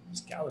hurricane,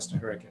 this Galveston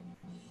hurricane.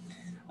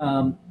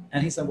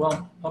 And he said,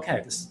 well,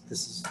 okay, this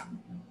is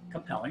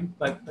compelling,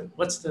 but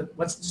what's the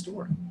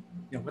story?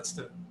 What's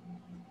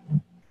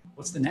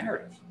the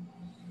narrative?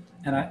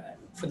 And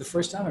for the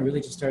first time, I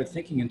really just started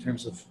thinking in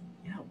terms of,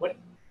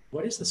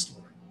 what is the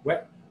story?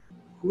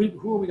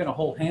 Who are we going to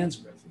hold hands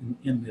with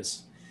in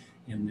this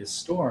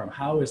storm?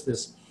 How is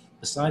this,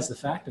 besides the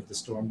fact of the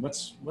storm,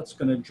 what's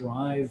going to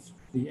drive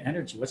the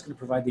energy? What's going to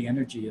provide the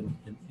energy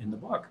in the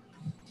book?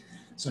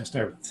 So I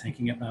started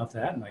thinking about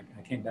that, and I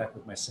came back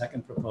with my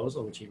second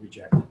proposal, which he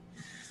rejected.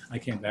 I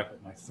came back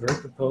with my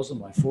third proposal,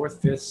 my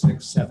fourth, fifth,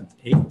 sixth, seventh,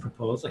 eighth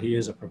proposal. He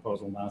is a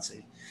proposal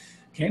Nazi.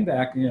 Came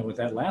back, with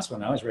that last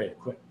one, I was ready to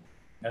quit.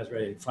 I was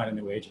ready to find a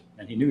new agent,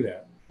 and he knew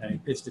that. And he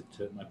pitched it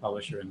to my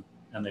publisher,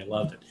 and they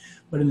loved it.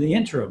 But in the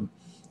interim,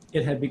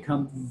 it had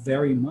become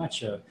very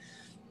much a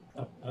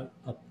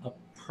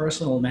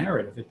personal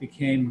narrative. It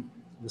became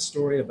the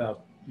story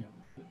about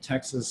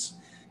Texas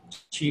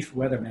chief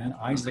weatherman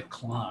Isaac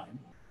Klein,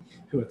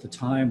 who at the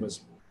time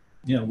was,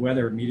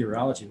 weather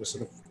meteorology was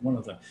sort of one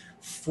of the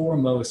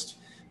foremost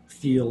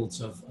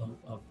fields of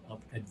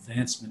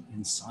advancement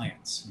in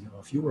science.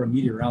 If you were a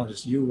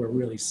meteorologist, you were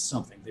really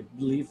something. They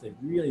believed they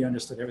really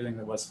understood everything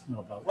there was to know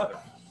about weather.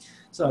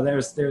 So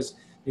there's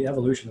the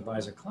evolution of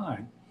Isaac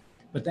Klein.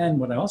 But then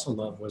what I also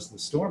loved was the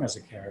storm as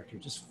a character,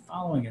 just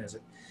following it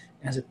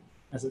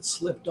as it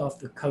slipped off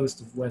the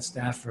coast of West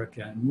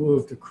Africa and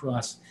moved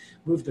across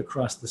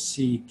the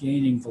sea,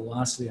 gaining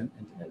velocity, and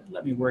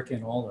let me work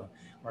in all the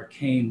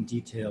arcane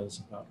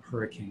details about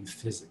hurricane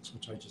physics,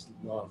 which I just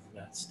love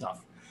that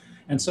stuff.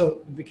 And so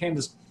it became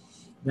this.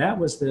 That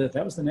was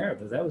the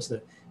narrative. That was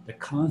the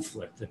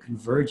conflict, the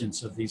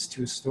convergence of these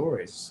two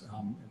stories.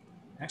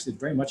 Actually,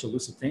 very much a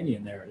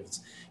Lusitanian narrative.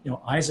 It's,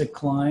 Isaac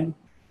Klein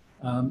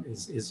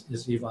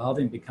is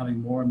evolving,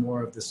 becoming more and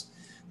more of this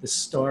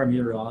star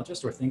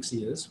meteorologist, or thinks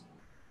he is.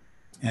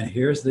 And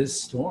here's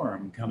this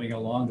storm coming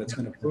along that's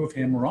going to prove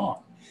him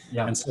wrong.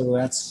 Yeah. And so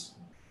that's,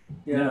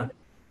 Yeah.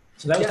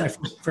 So that was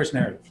my first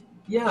narrative.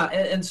 Yeah,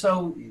 and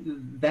so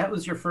that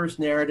was your first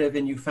narrative,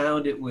 and you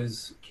found it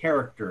was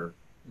character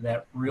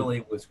that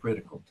really was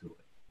critical to it.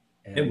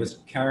 And it was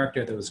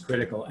character that was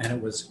critical, and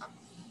it was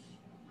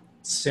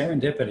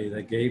serendipity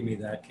that gave me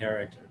that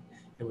character.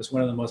 It was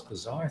one of the most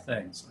bizarre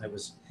things. I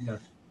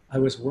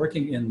was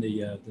working in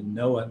the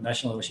NOAA,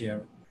 National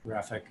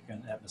Oceanographic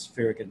and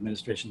Atmospheric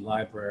Administration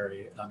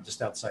Library,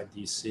 just outside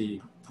DC,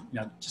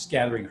 just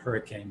gathering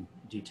hurricane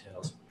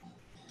details.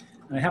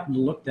 And I happened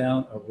to look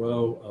down a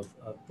row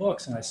of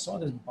books, and I saw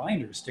this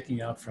binder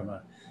sticking out from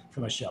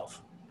a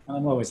shelf. And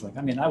I'm always like,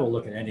 I will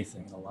look at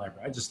anything in the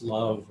library. I just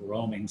love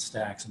roaming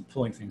stacks and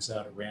pulling things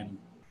out at random,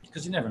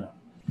 because you never know.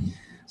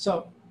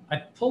 So I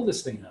pulled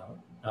this thing out,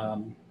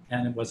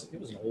 and it was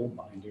an old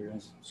binder, it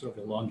was sort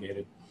of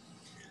elongated.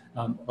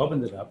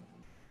 Opened it up,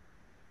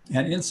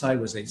 and inside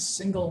was a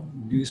single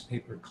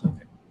newspaper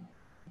clipping,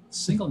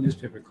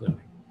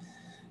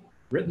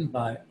 written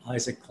by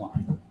Isaac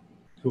Klein,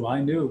 who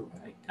I knew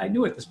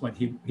at this point.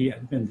 He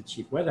had been the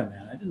chief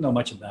weatherman. I didn't know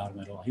much about him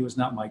at all. He was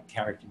not my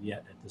character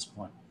yet at this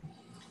point.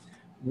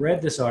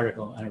 Read this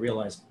article, and I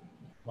realized,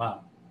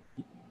 wow,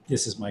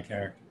 this is my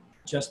character,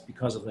 just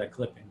because of that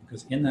clipping.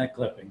 Because in that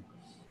clipping,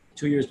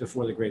 2 years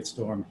before the Great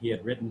Storm, he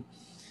had written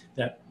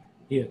that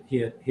he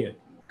had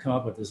come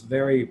up with this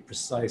very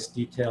precise,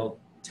 detailed,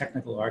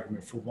 technical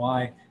argument for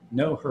why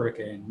no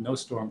hurricane, no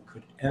storm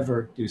could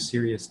ever do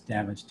serious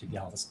damage to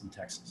Galveston,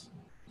 Texas.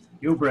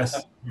 Hubris.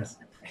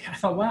 I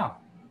thought, wow,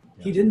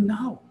 he didn't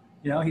know.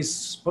 He's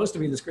supposed to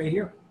be this great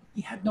hero.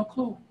 He had no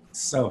clue.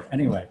 So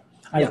anyway.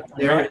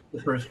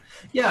 The first.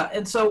 Yeah,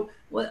 and so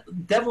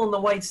Devil in the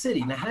White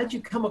City. Now, how did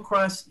you come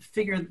across,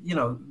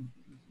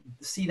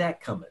 see that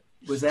coming?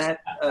 Was that?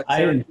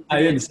 I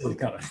didn't see it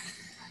coming.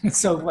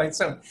 So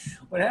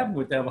what happened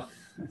with Devil?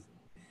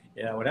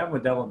 What happened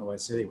with Devil in the White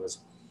City was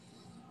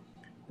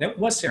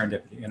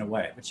serendipity in a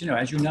way. But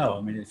as you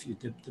know, if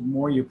the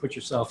more you put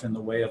yourself in the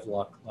way of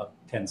luck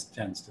tends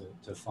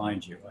to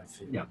find you, I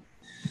feel. Yeah.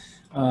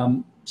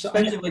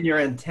 Especially when your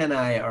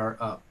antennae are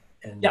up.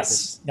 And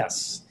yes.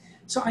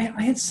 So I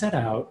had set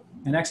out,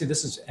 and actually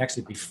this is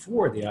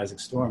before the Isaac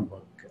Storm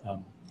book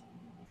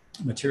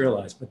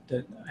materialized,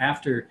 but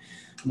after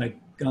my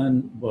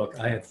gun book,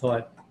 I had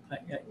thought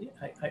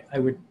I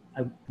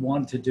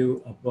wanted to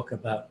do a book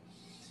about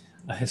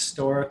a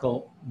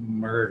historical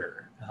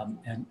murder,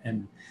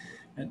 and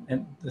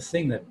the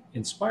thing that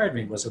inspired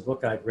me was a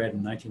book I'd read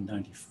in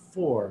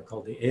 1994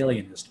 called The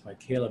Alienist by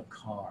Caleb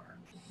Carr,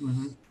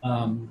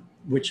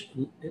 which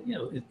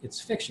it's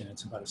fiction.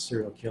 It's about a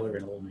serial killer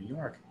in old New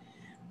York.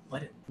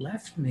 But it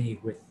left me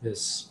with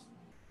this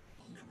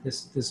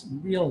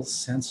real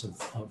sense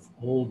of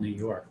old New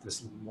York,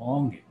 this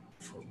longing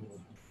for old New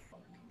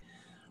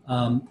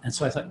York. And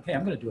so I thought, okay,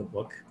 I'm going to do a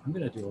book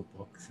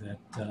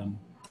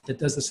that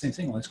does the same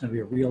thing. Well, it's going to be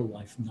a real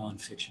life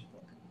nonfiction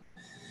book.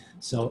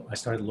 So I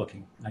started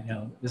looking.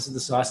 This is the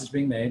sausage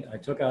being made. I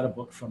took out a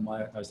book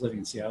I was living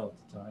in Seattle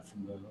at the time,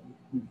 from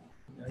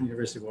the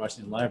University of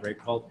Washington Library,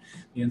 called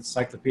The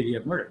Encyclopedia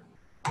of Murder.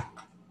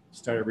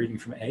 Started reading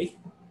from A,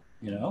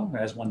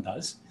 as one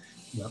does.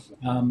 Yep.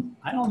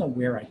 I don't know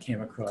where I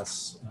came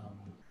across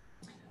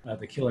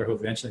the killer who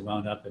eventually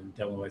wound up in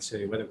Devil in the White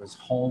City, whether it was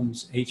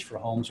Holmes, H for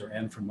Holmes, or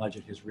N for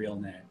Mudgett, his real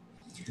name.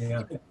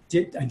 Yeah.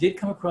 I did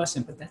come across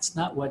him, but that's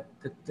not what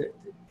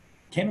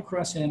came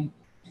across him.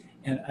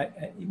 And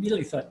I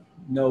immediately thought,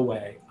 no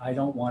way, I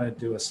don't want to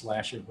do a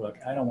slasher book.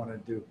 I don't want to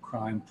do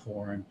crime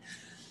porn.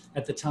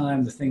 At the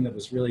time, the thing that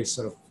was really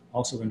sort of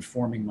also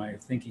informing my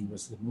thinking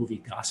was the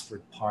movie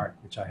Gosford Park,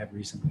 which I had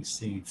recently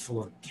seen, full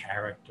of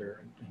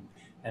character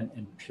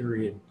and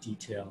period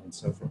detail and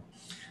so forth.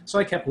 So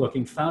I kept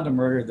looking, found a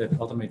murder that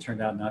ultimately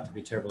turned out not to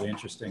be terribly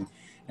interesting.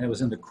 And it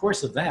was in the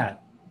course of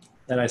that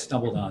I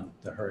stumbled on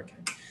the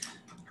Hurricane.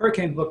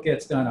 Hurricane book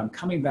gets done. I'm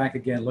coming back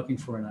again, looking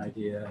for an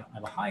idea.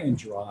 I'm high and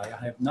dry.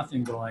 I have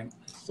nothing going.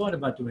 I thought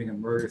about doing a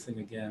murder thing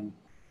again.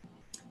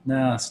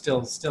 No,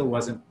 still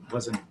wasn't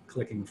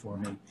clicking for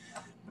me.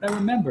 But I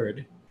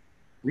remembered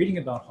reading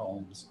about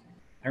Holmes.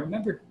 I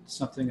remembered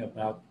something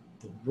about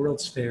the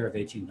World's Fair of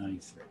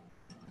 1893.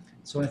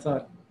 So I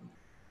thought,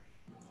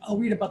 I'll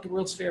read about the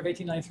World's Fair of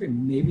 1893.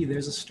 Maybe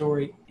there's a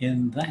story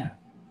in that.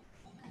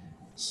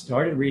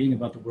 Started reading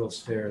about the World's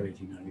Fair of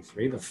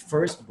 1893. The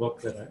first book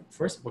that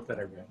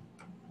I read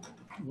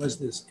was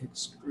this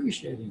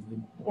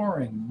excruciatingly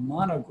boring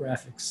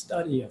monographic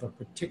study of a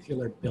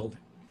particular building.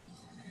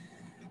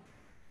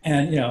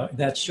 And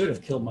that should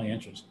have killed my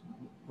interest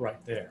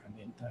right there. I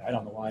mean, I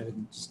don't know why I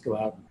didn't just go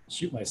out and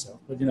shoot myself,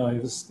 but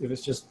it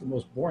was just the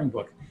most boring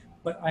book.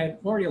 But I had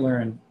already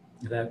learned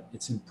that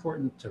it's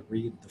important to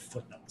read the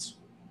footnotes,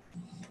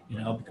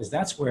 because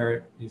that's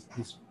where these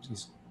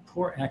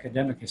poor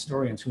academic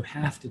historians who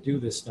have to do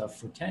this stuff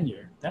for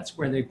tenure, that's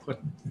where they put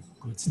the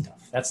good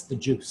stuff. That's the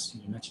juice.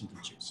 You mentioned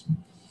the juice.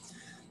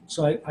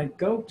 So I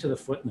go to the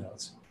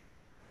footnotes,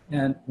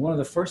 and one of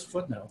the first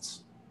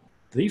footnotes,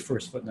 the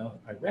first footnote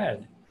I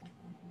read,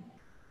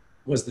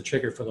 was the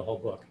trigger for the whole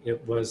book.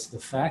 It was the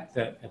fact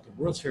that at the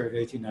World's Fair of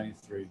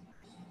 1893,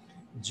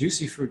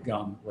 juicy fruit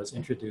gum was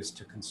introduced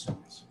to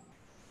consumers.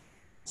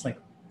 It's like,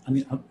 I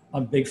mean, I'm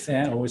a big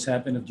fan, always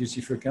have been, of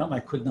juicy fruit gum.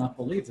 I could not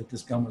believe that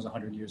this gum was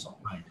 100 years old.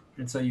 Right.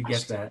 And so you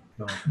get that.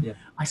 Yeah.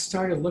 I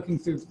started looking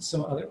through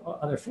some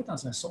other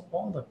footnotes, and I saw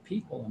all the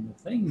people and the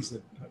things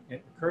that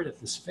occurred at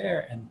this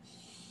fair. And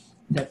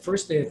that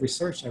first day of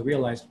research, I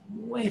realized,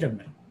 wait a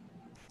minute,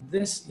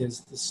 this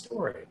is the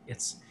story.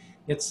 It's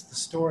the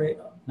story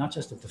not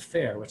just of the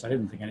fair, which I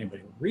didn't think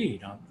anybody would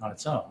read on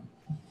its own.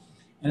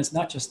 And it's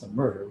not just the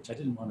murder, which I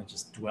didn't want to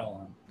just dwell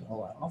on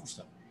all that awful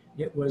stuff.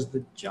 It was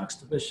the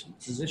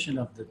juxtaposition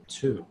of the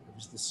two. It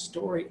was the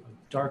story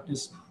of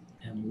darkness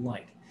and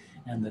light.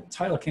 And the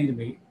title came to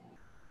me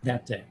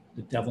that day,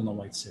 The Devil in the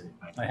White City.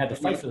 I had to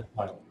fight for the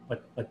title,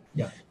 but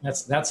yeah,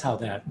 that's how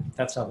that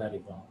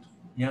evolved.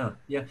 Yeah,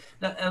 yeah.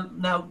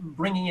 Now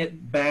bringing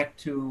it back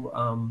to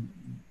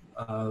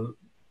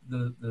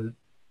the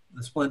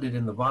Splendid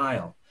in the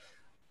Vial,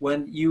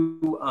 when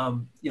you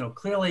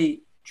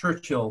clearly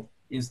Churchill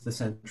is the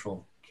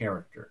central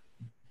character,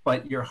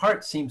 but your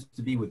heart seems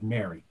to be with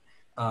Mary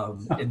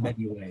in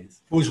many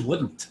ways. Whose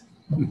wouldn't?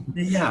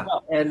 Yeah,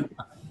 and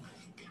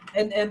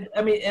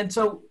I mean, and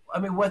so I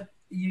mean, what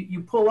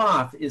you pull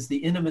off is the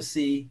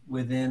intimacy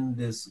within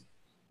this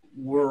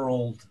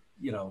world,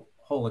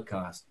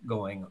 Holocaust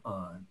going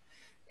on,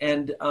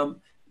 and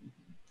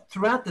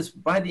throughout this,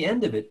 by the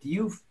end of it,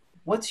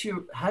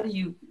 how do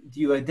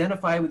you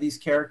identify with these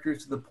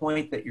characters to the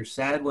point that you're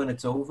sad when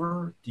it's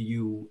over? Do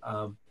you,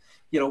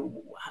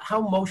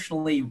 how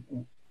emotionally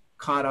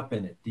caught up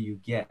in it do you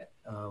get,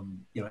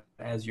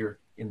 as you're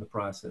in the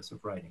process of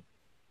writing?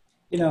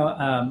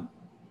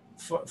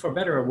 For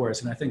better or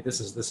worse, and I think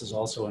this is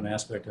also an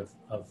aspect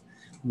of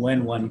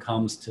when one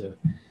comes to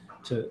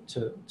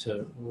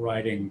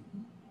writing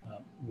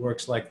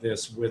works like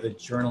this with a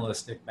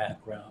journalistic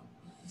background.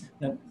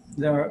 Now,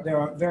 there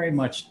are very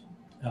much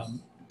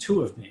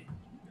two of me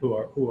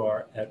who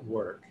are at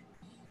work.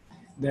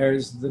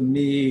 There's the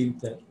me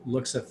that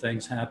looks at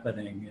things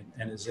happening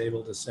and is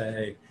able to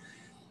say,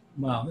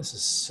 wow, this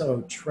is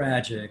so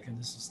tragic, and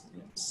this is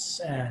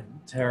sad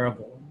and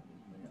terrible.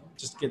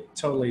 Just get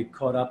totally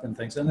caught up in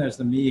things. And there's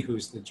the me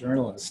who's the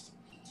journalist,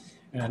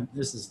 and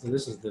this is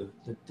the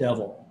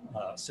devil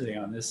sitting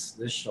on this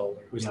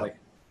shoulder, who's like,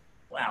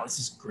 wow, this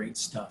is great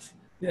stuff.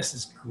 This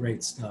is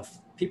great stuff.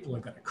 People are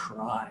going to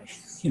cry,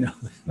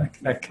 like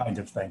that kind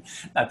of thing.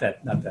 Not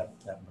that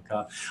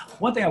macabre.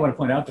 One thing I want to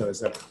point out, though, is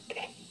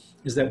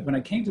that when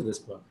I came to this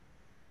book,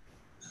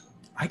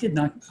 I did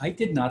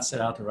not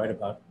set out to write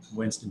about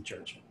Winston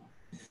Churchill.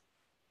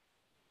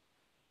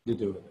 To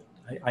do with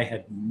it, I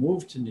had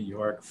moved to New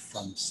York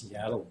from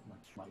Seattle.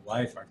 My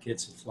wife, our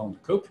kids had flown the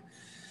coop,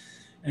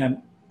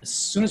 and as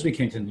soon as we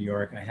came to New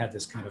York, I had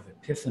this kind of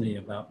epiphany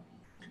about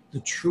the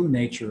true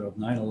nature of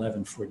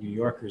 9/11 for New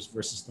Yorkers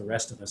versus the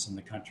rest of us in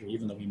the country,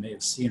 even though we may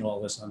have seen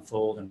all this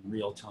unfold in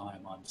real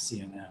time on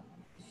CNN.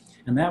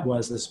 And that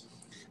was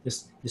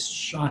this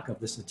shock of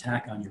this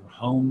attack on your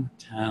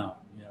hometown,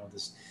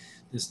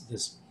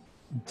 this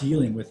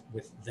dealing with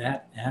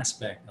that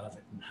aspect of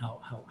it, and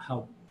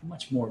how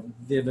much more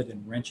vivid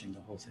and wrenching the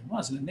whole thing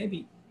was. And it made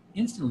me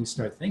instantly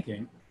start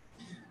thinking,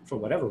 for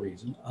whatever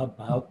reason,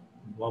 about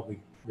what we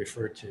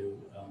refer to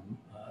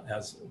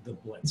as the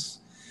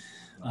Blitz.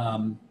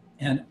 So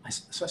I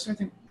started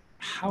thinking,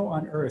 how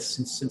on earth,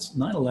 since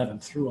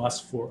 9/11 threw us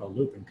for a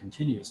loop and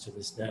continues to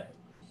this day,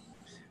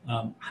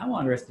 how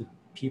on earth did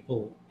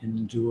people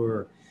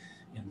endure,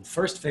 in the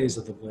first phase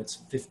of the Blitz,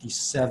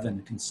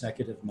 57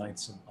 consecutive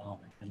nights of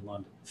bombing in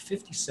London,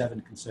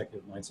 57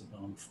 consecutive nights of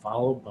bombing,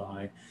 followed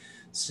by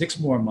 6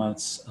 more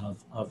months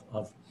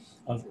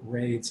of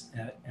raids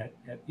at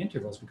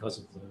intervals because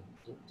of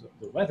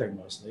the weather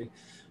mostly.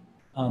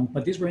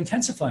 But these were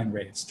intensifying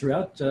raids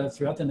throughout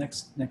the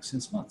next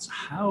 6 months.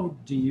 How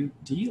do you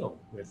deal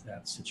with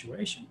that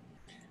situation?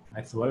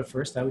 I thought at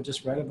first I would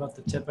just write about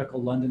the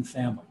typical London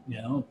family,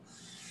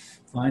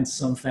 find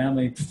some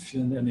family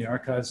in the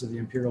archives of the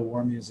Imperial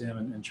War Museum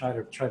and try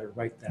to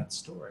write that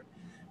story.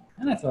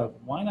 And I thought,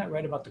 why not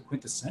write about the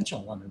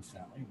quintessential London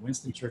family,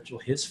 Winston Churchill,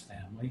 his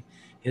family,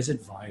 his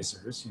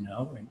advisors, in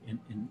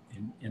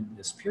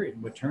this period.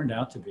 And what turned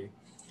out to be,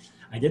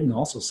 I didn't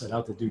also set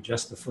out to do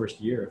just the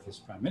first year of his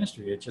prime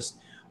ministry. It's just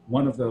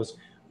one of those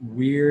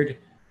weird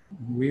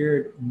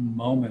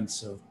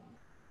moments of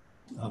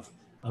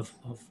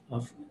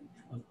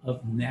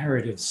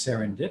narrative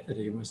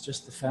serendipity was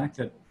just the fact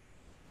that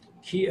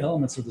key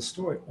elements of the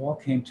story all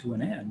came to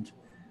an end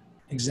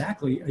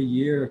exactly a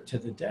year to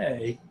the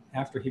day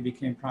after he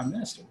became prime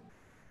minister.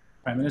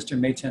 Prime Minister,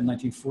 May 10,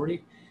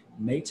 1940,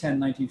 May 10,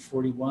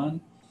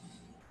 1941,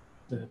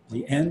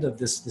 the end of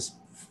this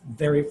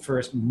very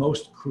first,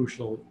 most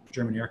crucial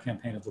German air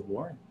campaign of the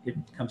war. It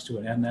comes to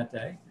an end that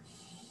day.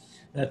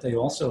 that they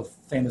also,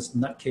 famous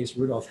nutcase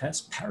Rudolf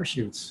Hess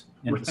parachutes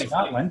into Right.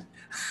 Scotland.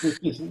 Which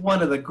is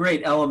one of the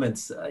great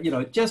elements,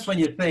 just when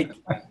you think,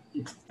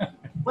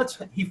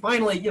 he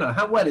finally,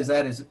 what is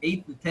that, his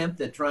 8th attempt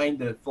at trying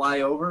to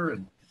fly over?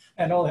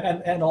 And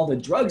all the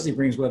drugs he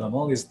brings with him,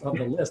 all these on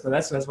the list. But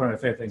that's one of my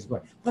favorite things.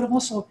 But I'm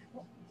also,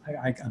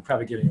 I'm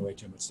probably giving away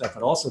too much stuff,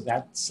 but also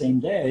that same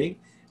day,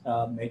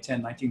 May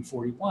 10,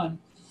 1941,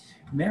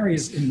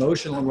 Mary's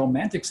emotional and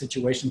romantic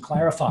situation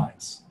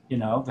clarifies.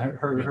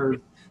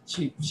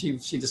 She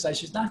decides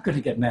she's not going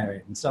to get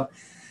married, and so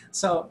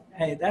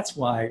hey, that's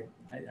why.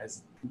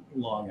 It's a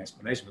long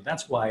explanation, but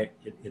that's why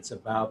it's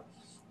about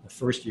the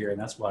first year, and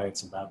that's why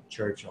it's about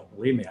Churchill.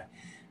 Believe me,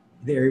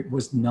 there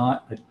was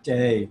not a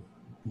day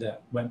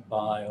that went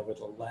by over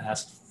the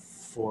last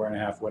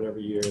 4.5 whatever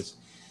years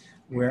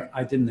where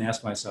I didn't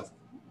ask myself,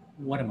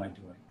 what am I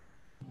doing?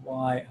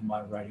 Why am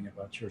I writing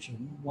about Churchill?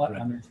 What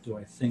on earth do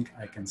I think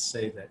I can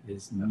say that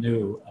is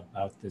new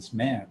about this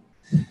man?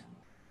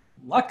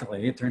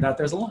 Luckily, it turned out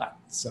there's a lot.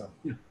 So,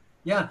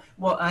 yeah.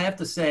 Well, I have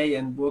to say,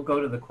 and we'll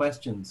go to the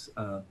questions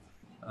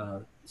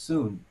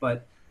soon.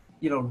 But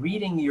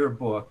reading your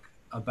book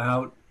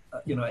about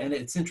and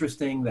it's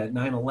interesting that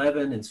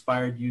 9/11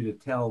 inspired you to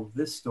tell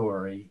this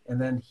story, and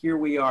then here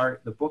we are.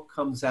 The book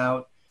comes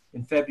out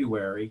in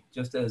February,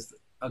 just as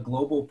a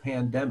global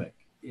pandemic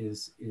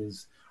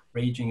is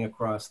raging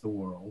across the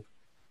world,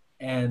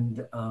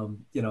 and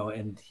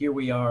and here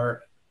we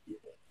are.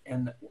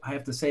 And I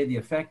have to say, the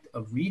effect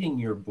of reading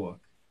your book,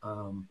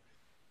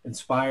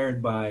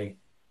 inspired by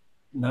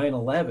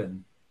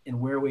 9/11 and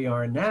where we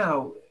are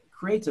now,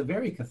 creates a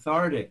very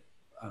cathartic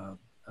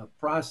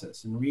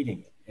process in reading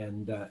it.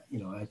 And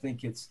I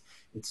think it's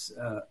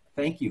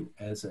thank you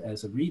as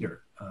a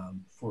reader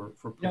for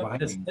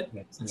providing that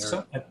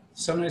scenario. It's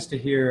so nice to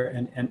hear,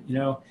 and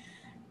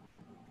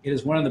it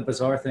is one of the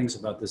bizarre things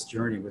about this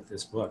journey with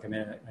this book. I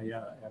mean,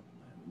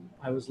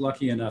 I was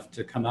lucky enough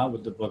to come out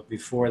with the book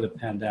before the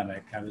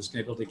pandemic. I was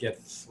able to get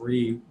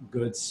 3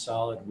 good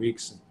solid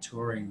weeks of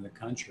touring the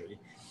country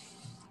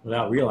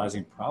without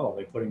realizing,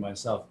 probably putting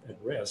myself at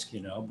risk,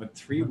 but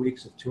 3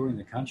 weeks of touring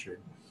the country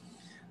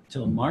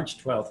till March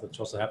 12th, which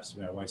also happens to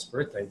be my wife's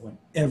birthday, when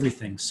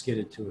everything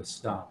skidded to a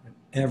stop and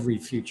every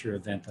future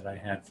event that I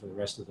had for the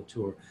rest of the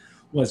tour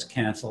was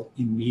canceled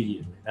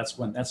immediately. That's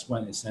when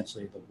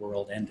essentially the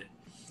world ended.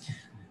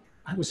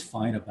 I was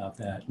fine about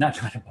that. Not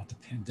about the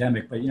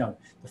pandemic, but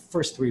the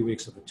first 3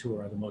 weeks of the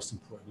tour are the most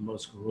important, the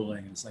most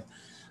grueling. And it's like,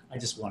 I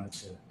just wanted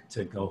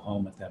to go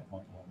home at that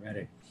point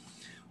already.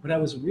 What I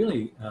was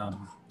really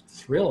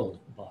thrilled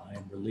by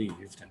and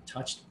relieved and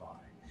touched by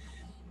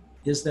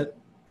is that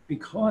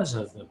because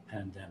of the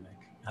pandemic,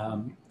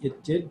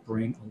 it did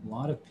bring a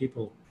lot of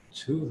people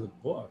to the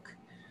book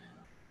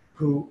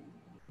who,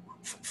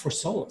 for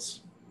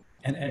solace.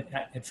 And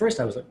at first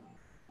I was like,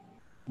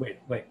 wait,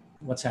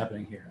 what's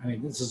happening here? I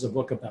mean, this is a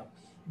book about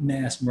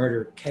mass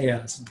murder,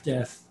 chaos,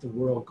 death, the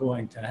world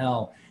going to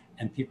hell,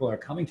 and people are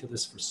coming to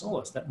this for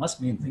solace. That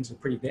must mean things are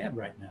pretty bad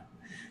right now.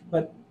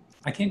 But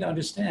I came to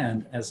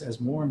understand as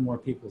more and more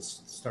people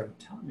started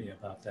telling me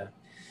about that,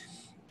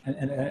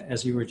 and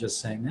as you were just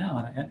saying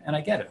now, and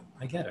I get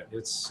it.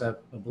 It's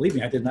believe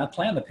me, I did not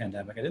plan the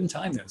pandemic. I didn't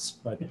time this,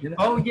 but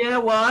Oh yeah,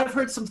 well, I've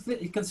heard some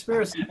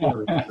conspiracy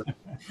theories.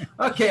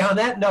 Okay, on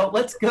that note,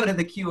 let's go to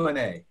the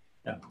Q&A.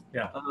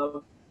 Yeah.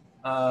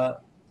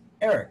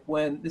 Erik,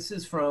 this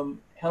is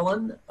from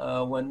Helen.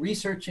 When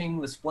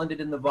researching The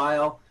Splendid in the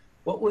Vial,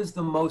 what was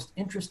the most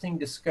interesting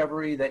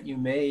discovery that you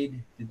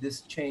made? Did this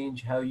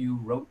change how you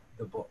wrote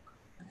the book?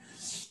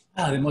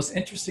 The most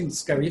interesting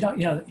discovery,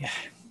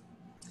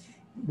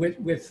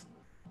 with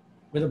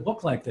a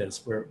book like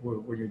this, where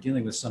you're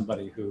dealing with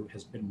somebody who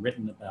has been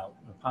written about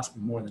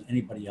possibly more than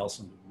anybody else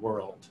in the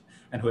world,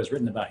 and who has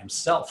written about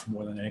himself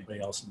more than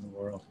anybody else in the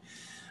world.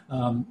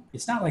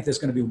 It's not like there's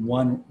going to be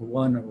one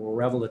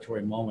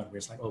revelatory moment where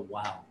it's like, oh,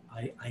 wow,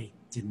 I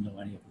didn't know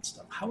any of this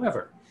stuff.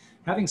 However,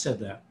 having said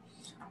that,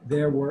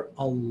 there were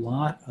a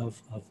lot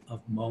of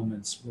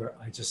moments where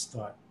I just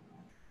thought,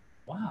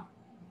 wow,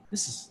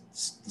 this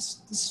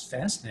is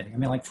fascinating. I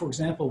mean, like, for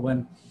example,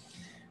 when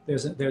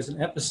there's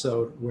an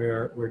episode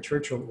where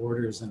Churchill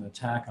orders an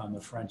attack on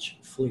the French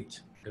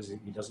fleet because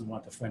he doesn't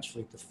want the French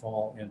fleet to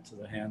fall into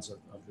the hands of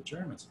the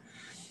Germans.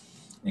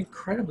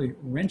 Incredibly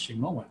wrenching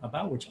moment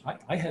about which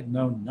I had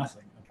known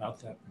nothing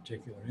about that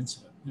particular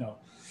incident.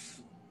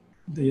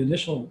 The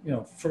initial,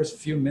 first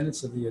few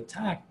minutes of the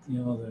attack,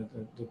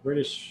 the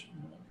British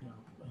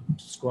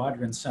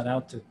squadron sent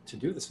out to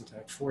do this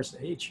attack, Force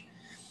H,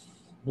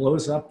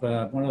 blows up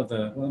one of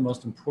the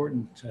most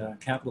important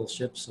capital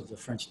ships of the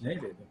French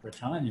Navy, the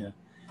Britannia,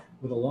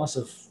 with a loss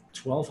of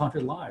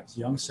 1,200 lives,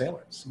 young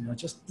sailors.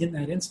 Just in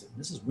that instant.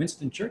 This is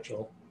Winston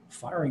Churchill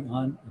firing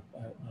on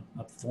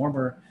a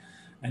former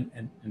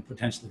and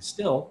potentially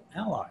still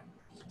ally.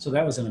 So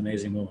that was an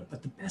amazing moment.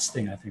 But the best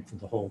thing, I think, for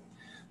the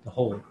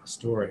whole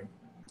story,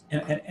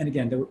 and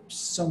again, there were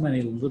so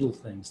many little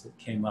things that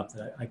came up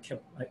that I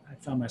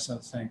found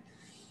myself saying,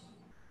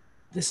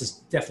 this has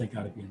definitely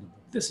got to be in the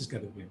book. This has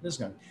got to be.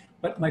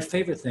 But my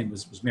favorite thing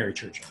was Mary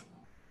Churchill.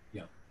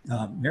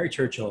 Mary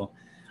Churchill,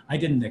 I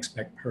didn't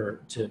expect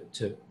her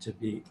to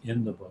be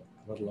in the book,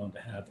 let alone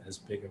to have as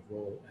big a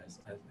role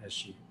as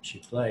she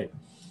played.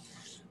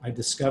 I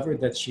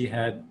discovered that she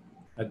had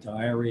a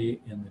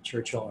diary in the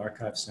Churchill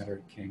Archive Center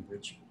at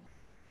Cambridge.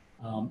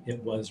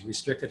 It was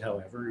restricted,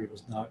 however. It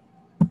was not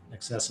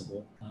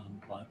accessible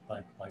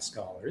by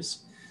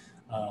scholars.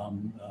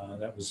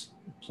 That was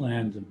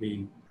planned to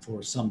be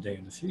for someday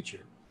in the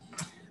future.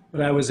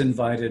 But I was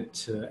invited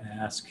to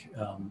ask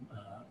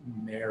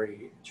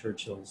Mary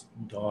Churchill's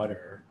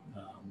daughter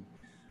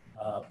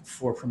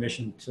for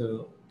permission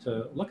to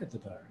look at the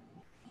diary.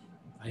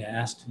 I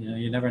asked,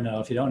 you never know.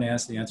 If you don't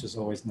ask, the answer is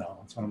always no.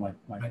 It's one of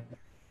my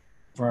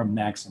firm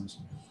maxims.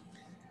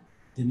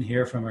 Didn't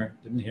hear from her.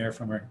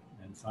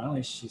 And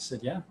finally she said,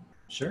 yeah,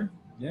 sure.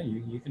 Yeah,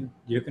 you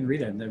can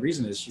read it. And the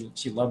reason is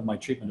she loved my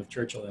treatment of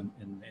Churchill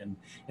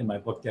in my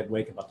book Dead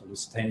Wake about the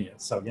Lusitania.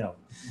 So,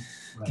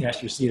 right.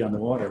 Cast your seed on the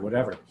water,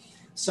 whatever.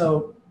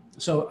 So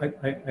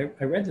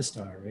I read this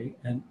diary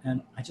and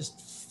I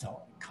just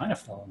kind of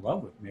fell in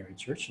love with Mary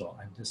Churchill.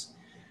 I'm this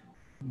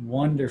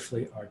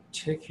wonderfully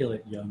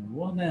articulate young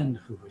woman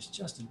who was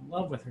just in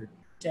love with her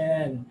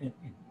dad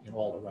in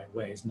all the right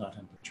ways, not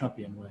in the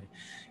Trumpian way,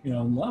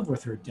 in love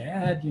with her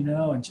dad,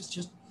 and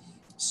just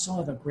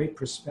saw the great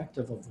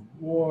perspective of the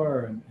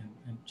war and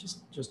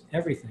just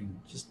everything,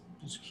 just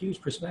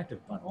huge perspective.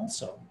 But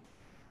also,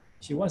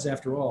 she was,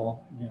 after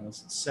all,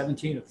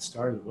 17 at the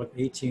start of the book,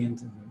 18 in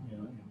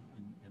the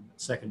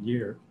second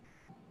year,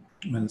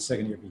 when the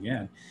second year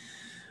began.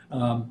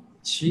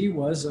 She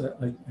was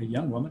a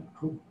young woman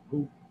who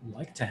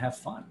liked to have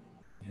fun,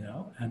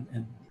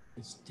 and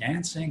was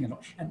dancing,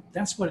 and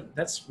that's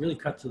really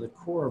cut to the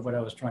core of what I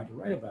was trying to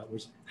write about,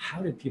 was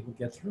how did people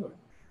get through it?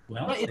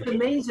 Well, it's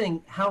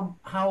amazing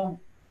how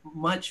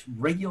much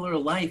regular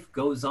life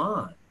goes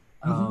on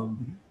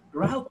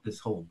throughout this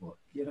whole book.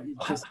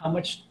 Just how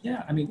much?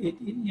 Yeah, I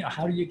mean,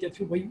 how do you get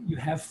through? Well, you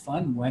have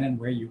fun when and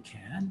where you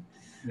can.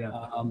 Yeah.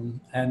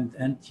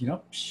 And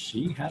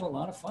she had a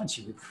lot of fun.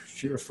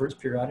 She refers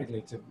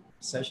periodically to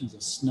sessions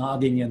of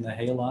snogging in the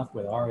hayloft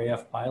with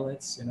RAF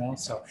pilots.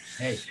 So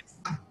hey.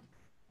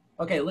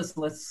 Okay,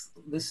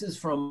 this is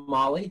from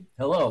Molly.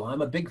 Hello,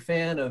 I'm a big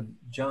fan of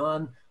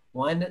John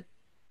Wynant,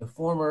 the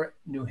former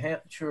New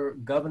Hampshire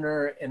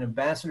governor and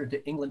ambassador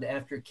to England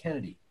after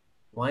Kennedy.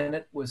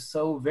 Wynant was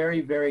so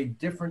very, very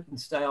different in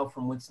style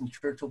from Winston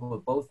Churchill,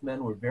 but both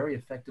men were very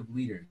effective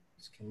leaders.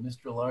 Can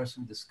Mr.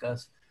 Larson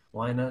discuss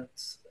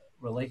Wynant's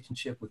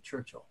relationship with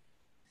Churchill?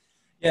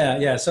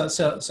 Yeah. So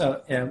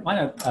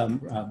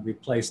Wynant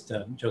replaced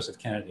Joseph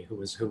Kennedy, who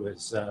was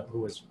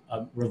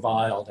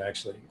reviled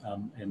actually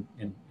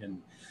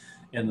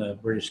in the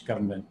British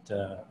government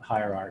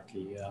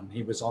hierarchy.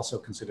 He was also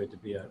considered to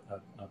be a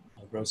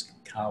gross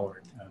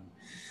coward.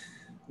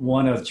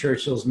 One of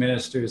Churchill's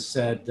ministers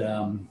said,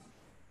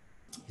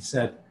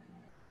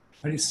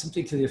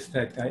 something to the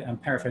effect, I'm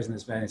paraphrasing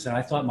this, man, he said,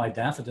 I thought my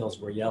daffodils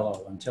were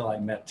yellow until I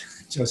met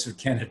Joseph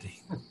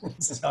Kennedy.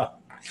 So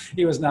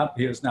he was not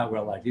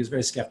well liked. He was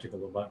very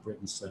skeptical about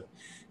Britain's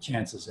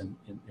chances in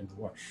the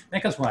war.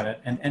 That comes Wynant,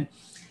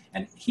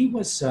 and he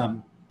was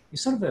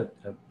he's sort of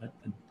a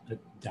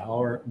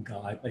dour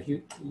guy, but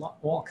he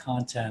all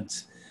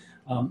content,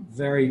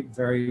 very,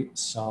 very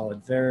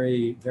solid,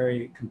 very,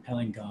 very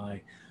compelling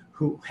guy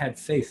who had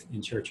faith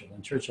in Churchill,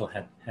 and Churchill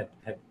had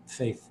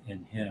faith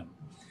in him.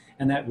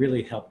 And that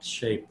really helped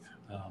shape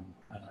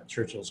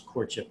Churchill's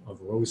courtship of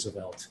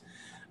Roosevelt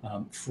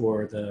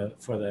for the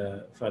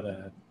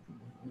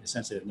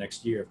essentially the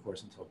next year, of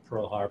course, until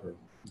Pearl Harbor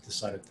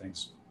decided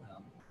things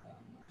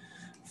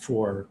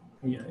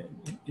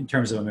in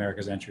terms of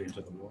America's entry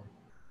into the war.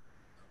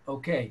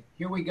 Okay,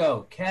 here we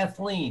go.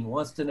 Kathleen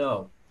wants to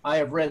know, I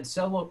have read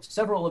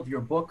several of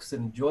your books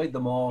and enjoyed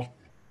them all.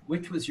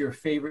 Which was your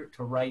favorite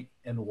to write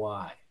and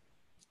why?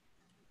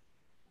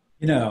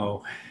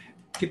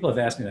 People have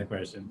asked me that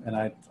question, and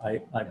I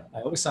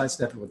always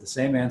sidestep it with the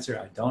same answer.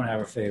 I don't have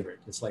a favorite.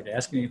 It's like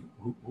asking me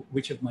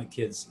which of my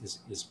kids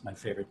is my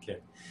favorite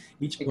kid.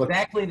 Each book,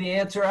 exactly the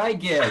answer I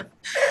give.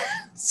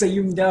 So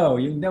you know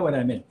what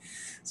I mean.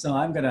 So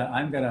I'm gonna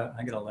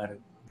let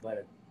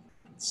it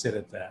sit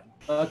at that.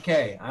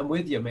 Okay, I'm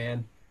with you,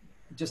 man.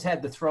 Just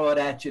had to throw it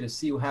at you to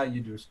see how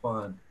you'd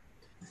respond.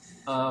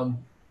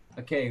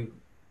 Okay,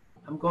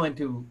 I'm going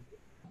to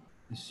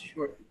the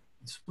short,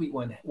 sweet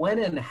one. When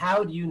and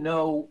how do you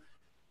know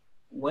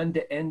when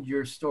to end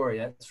your story?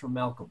 That's from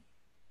Malcolm.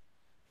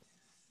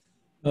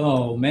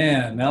 Oh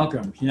man,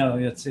 Malcolm.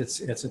 It's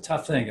a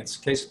tough thing. It's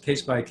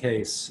case by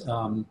case.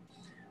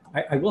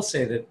 I will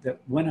say that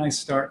when I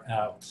start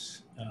out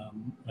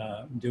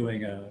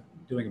doing a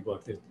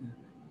book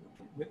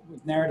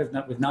with narrative,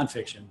 not with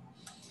nonfiction,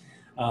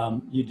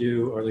 you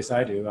do, or at least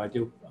I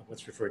do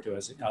what's referred to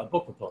as a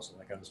book proposal,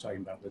 like I was talking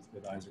about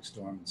with Isaac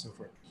Storm and so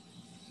forth.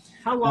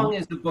 How long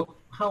is the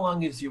book? How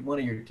long is one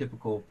of your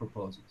typical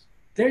proposals?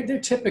 They're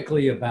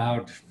typically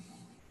about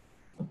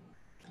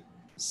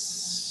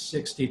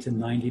 60 to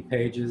 90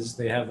 pages.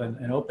 They have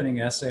an opening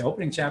essay,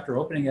 opening chapter,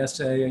 opening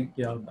essay,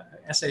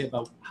 essay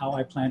about how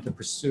I plan to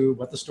pursue,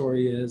 what the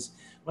story is,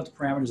 what the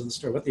parameters of the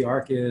story, what the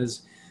arc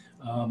is,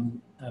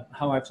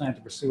 how I plan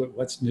to pursue it,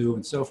 what's new,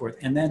 and so forth.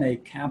 And then a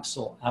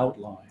capsule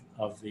outline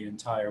of the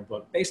entire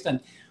book based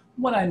on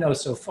what I know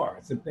so far.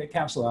 The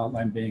capsule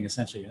outline being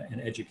essentially an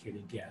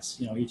educated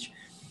guess.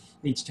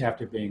 Each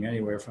chapter being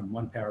anywhere from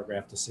 1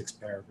 paragraph to 6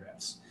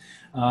 paragraphs.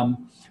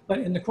 But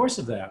in the course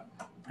of that,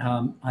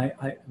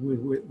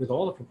 with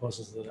all the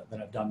proposals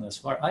that I've done thus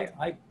far,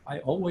 I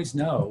always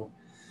know,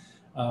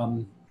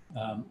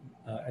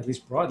 at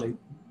least broadly,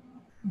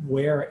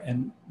 where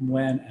and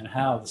when and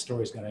how the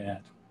story is going to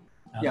end.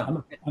 Yeah.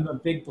 I'm a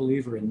big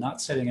believer in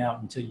not setting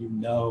out until you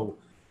know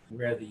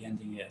where the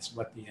ending is,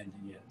 what the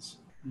ending is.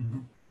 Mm-hmm.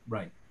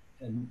 Right.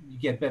 And you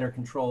get better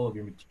control of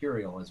your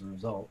material as a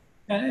result.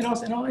 And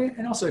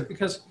also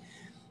because,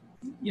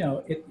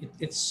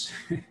 it's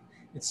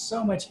it's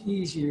so much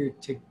easier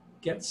to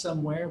get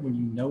somewhere when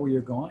you know where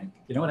you're going.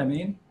 You know what I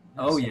mean?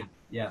 Oh,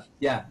 yeah.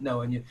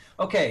 No,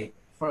 okay.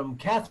 From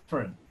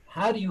Catherine,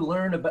 how did you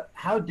learn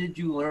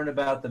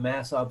about the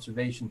Mass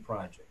Observation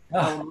Project?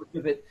 How much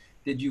of it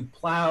did you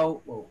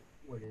plow? Well,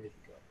 where did it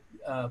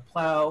go?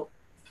 Plow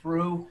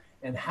through,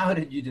 and how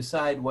did you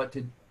decide what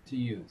to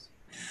use?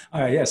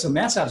 All right, yeah. So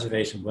mass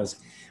observation was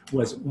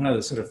one of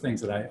the sort of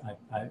things that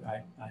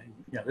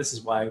this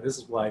is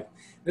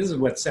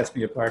what sets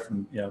me apart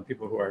from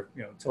people who are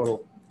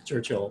total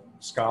Churchill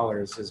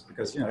scholars, is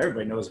because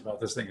everybody knows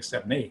about this thing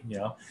except me.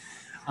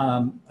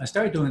 I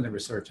started doing the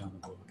research on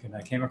the book, and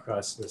I came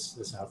across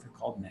this outfit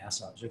called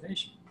Mass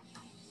Observation.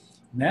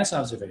 Mass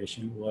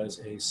Observation was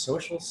a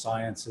social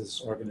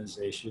sciences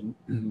organization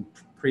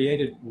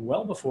created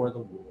well before the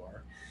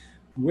war,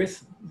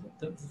 with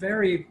the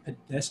very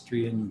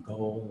pedestrian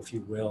goal, if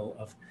you will,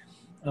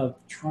 of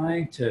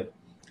trying to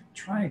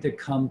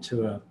come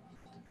to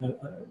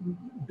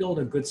build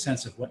a good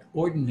sense of what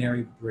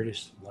ordinary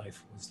British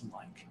life was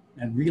like,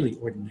 and really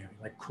ordinary,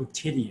 like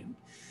quotidian.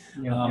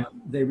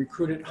 They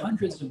recruited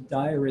hundreds of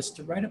diarists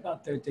to write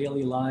about their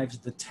daily lives.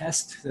 The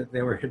test that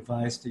they were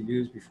advised to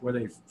use before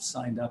they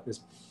signed up is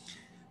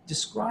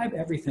describe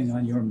everything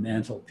on your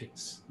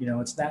mantelpiece.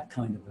 It's that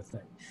kind of a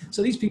thing.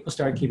 So these people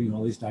started keeping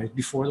all these diaries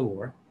before the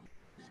war.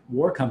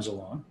 War comes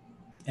along,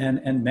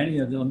 and many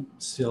of them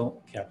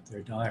still kept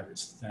their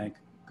diaries, thank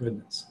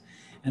goodness.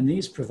 And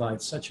these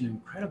provide such an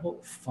incredible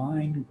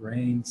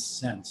fine-grained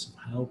sense of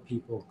how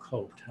people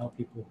coped, how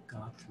people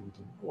got through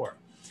the war.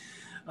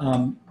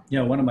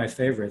 One of my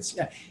favorites.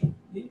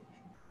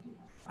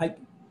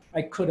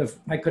 I could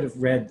have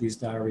read these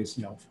diaries,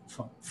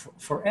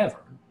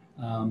 forever.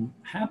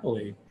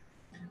 Happily,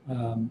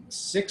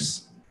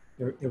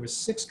 there were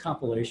 6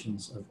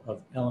 compilations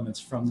of elements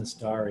from this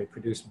diary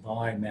produced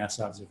by Mass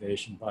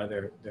Observation,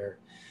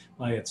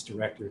 by its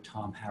director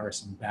Tom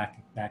Harrison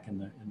back in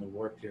the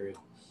war period.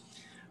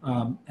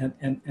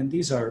 And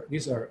these are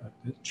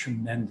a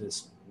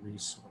tremendous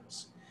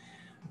resource.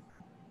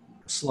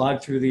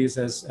 Slog through these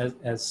as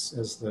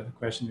the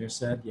questioner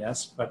said,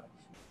 yes, but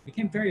it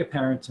became very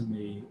apparent to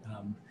me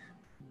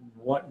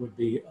what would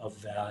be of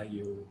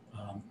value,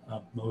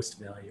 of most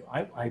value.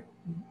 I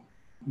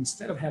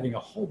instead of having a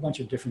whole bunch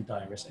of different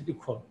diarists, I do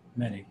quote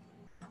many,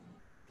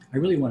 I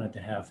really wanted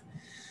to have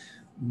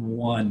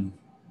one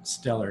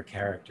stellar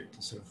character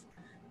to sort of,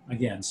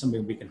 again,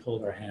 somebody we can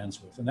hold our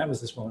hands with. And that was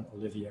this woman,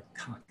 Olivia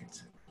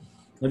Cockett.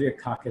 Olivia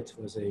Cockett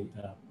was a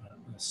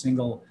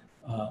single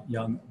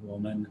young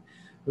woman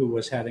who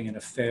was having an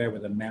affair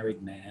with a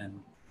married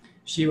man.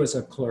 She was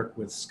a clerk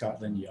with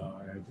Scotland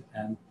Yard,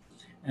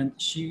 and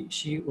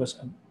she was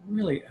a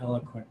really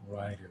eloquent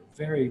writer,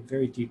 very,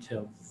 very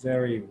detailed,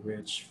 very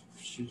rich.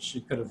 She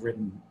could have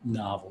written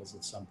novels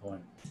at some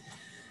point.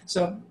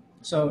 So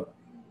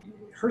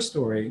her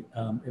story,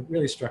 it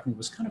really struck me,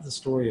 was kind of the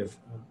story of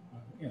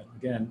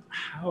again,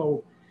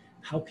 how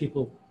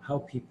people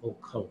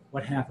cope,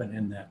 what happened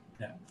in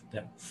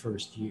that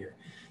first year.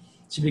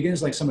 She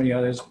begins like so many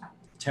others,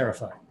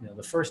 terrified.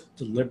 The first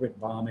deliberate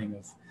bombing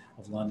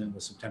of London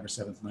was September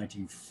 7th,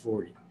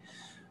 1940.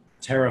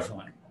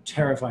 Terrifying.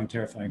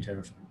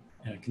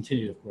 And it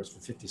continued, of course, for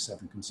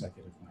 57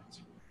 consecutive nights.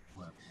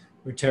 Wow.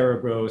 Her terror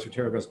grows,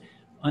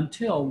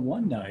 until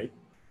one night,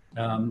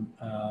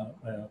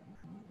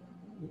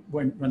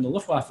 when the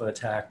Luftwaffe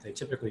attacked, they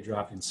typically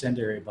dropped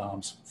incendiary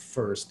bombs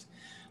first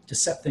to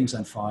set things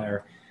on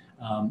fire,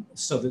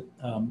 so that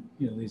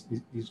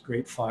these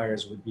great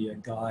fires would be a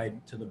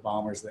guide to the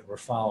bombers that were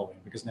following,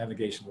 because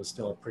navigation was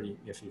still a pretty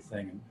iffy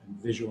thing, and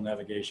visual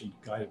navigation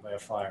guided by a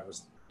fire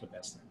was the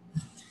best thing.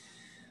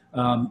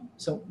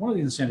 So one of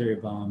the incendiary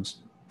bombs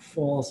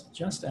falls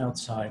just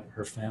outside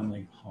her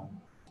family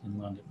home in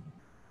London.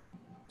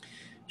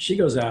 She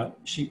goes out,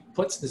 she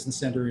puts this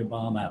incendiary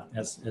bomb out,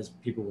 as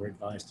people were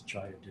advised to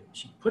try to do.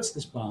 She puts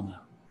this bomb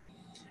out,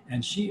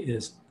 and she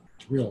is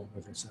thrilled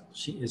with herself.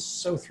 She is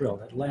so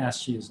thrilled. At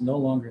last, she is no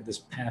longer this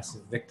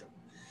passive victim.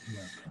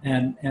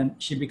 Yeah. And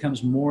she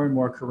becomes more and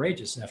more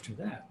courageous after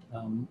that,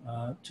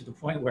 to the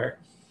point where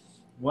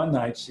one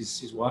night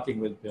she's walking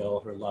with Bill,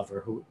 her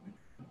lover, who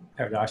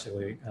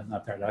paradoxically,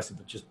 not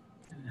paradoxically, but just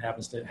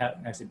happens to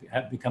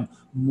have become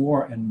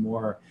more and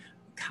more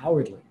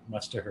cowardly,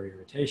 much to her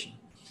irritation.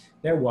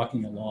 They're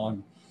walking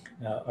along.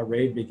 A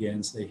raid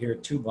begins. They hear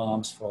 2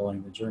 bombs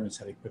falling. The Germans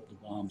had equipped the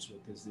bombs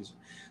with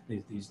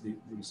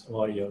these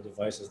audio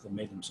devices that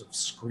made them sort of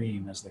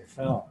scream as they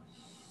fell.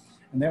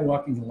 And they're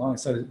walking along.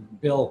 So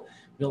Bill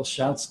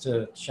shouts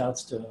to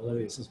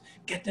Olivia, says,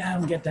 get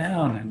down, get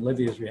down. And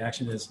Olivia's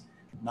reaction is,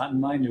 not in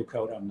my new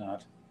coat, I'm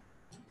not.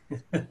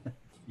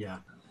 Yeah.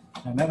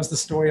 And that was the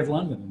story of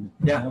London.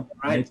 Yeah,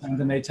 right. May 10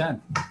 to May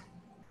 10.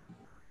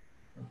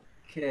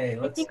 Okay,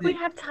 let's see. I think we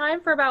have time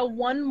for about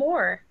one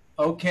more.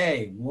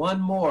 Okay,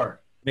 one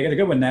more. They got a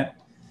good one, Nat.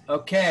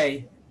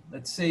 Okay,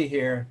 let's see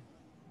here.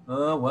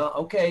 Well,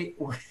 okay.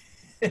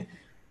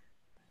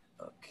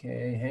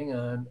 Okay, hang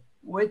on.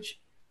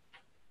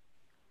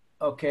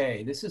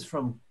 Okay, this is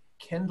from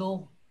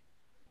Kendall.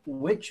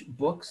 Which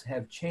books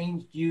have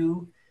changed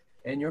you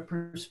and your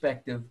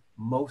perspective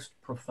most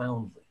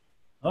profoundly?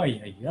 Oh,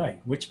 yeah.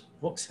 Which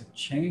books have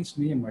changed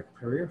me and my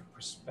career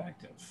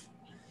perspective?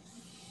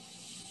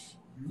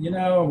 You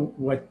know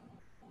what,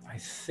 I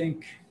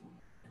think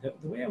the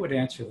way I would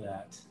answer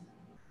that,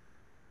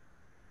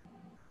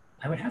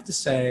 I would have to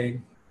say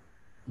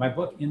my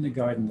book, In the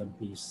Garden of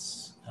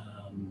Beasts,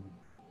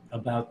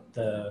 about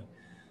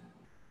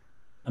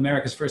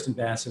America's first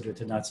ambassador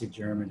to Nazi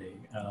Germany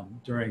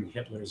during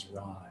Hitler's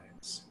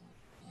rise.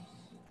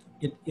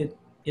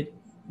 It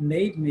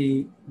made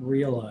me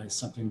realize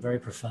something very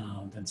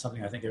profound, and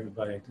something I think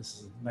everybody, this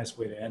is a nice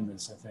way to end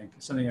this, I think,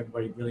 something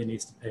everybody really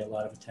needs to pay a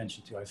lot of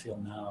attention to, I feel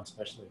now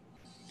especially.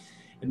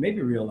 It made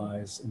me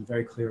realize in a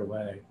very clear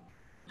way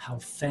how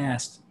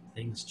fast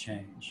things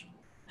change,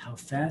 how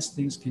fast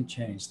things can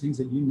change, things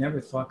that you never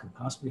thought could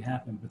possibly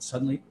happen, but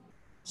suddenly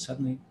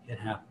it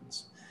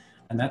happens.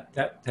 And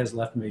that has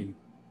left me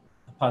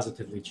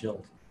positively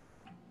chilled.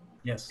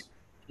 Yes,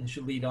 it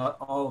should lead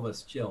all of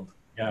us chilled.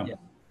 Yeah.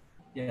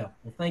 Yeah.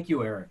 Well, thank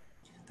you, Erik.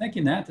 Thank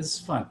you, Nat. This is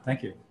fun.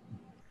 Thank you.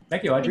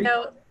 Thank you, Audrey.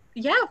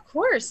 Yeah, of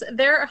course.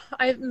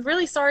 I'm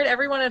really sorry to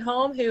everyone at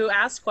home who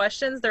asked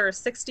questions. There are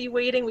 60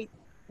 waiting. We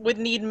would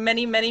need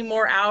many, many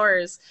more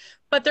hours.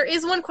 But there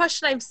is one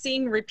question I'm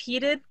seeing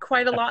repeated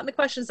quite a lot in the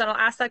questions, and I'll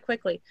ask that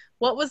quickly.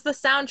 What was the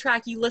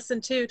soundtrack you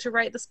listened to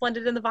write The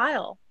Splendid and the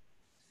Vile?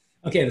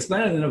 Okay, The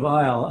Splendid and the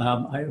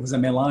Vile. It was a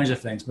melange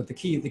of things, but the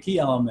key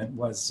element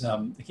was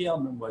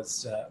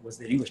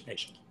the English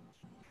Patient.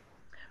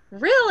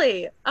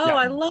 Really? Oh, yeah.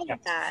 I love yeah.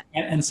 that.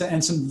 And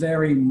some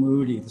very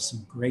moody. There's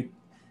some great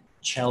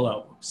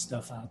cello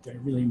stuff out there.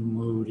 Really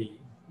moody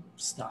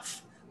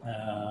stuff.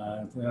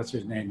 That's her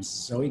name.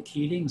 Zoe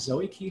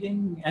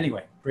Keating.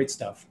 Anyway, great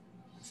stuff.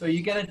 So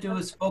you got to do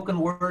a spoken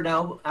word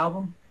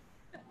album?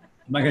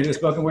 Am I going to do a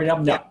spoken word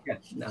album? No.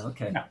 No.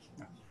 Okay. No.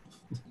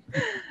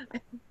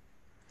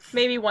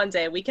 Maybe one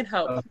day, we can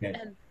hope. Okay.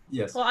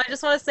 Yes. Well, I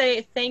just want to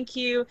say thank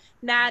you,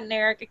 Nat and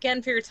Erik,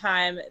 again for your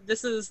time.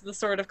 This is the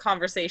sort of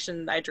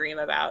conversation I dream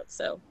about.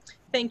 So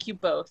thank you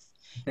both.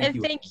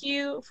 Thank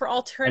you for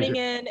all turning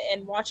in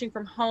and watching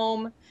from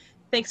home.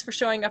 Thanks for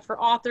showing up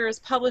for authors,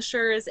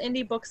 publishers,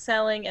 indie book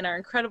selling, and our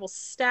incredible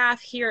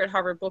staff here at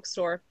Harvard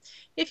Bookstore.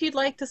 If you'd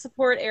like to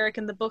support Erik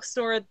and the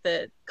bookstore,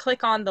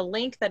 click on the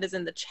link that is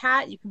in the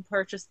chat. You can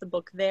purchase the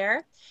book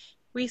there.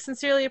 We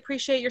sincerely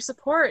appreciate your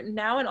support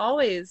now and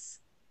always.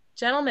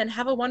 Gentlemen,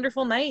 have a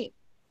wonderful night.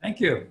 Thank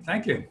you.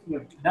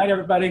 Good night,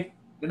 everybody.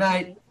 Good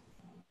night.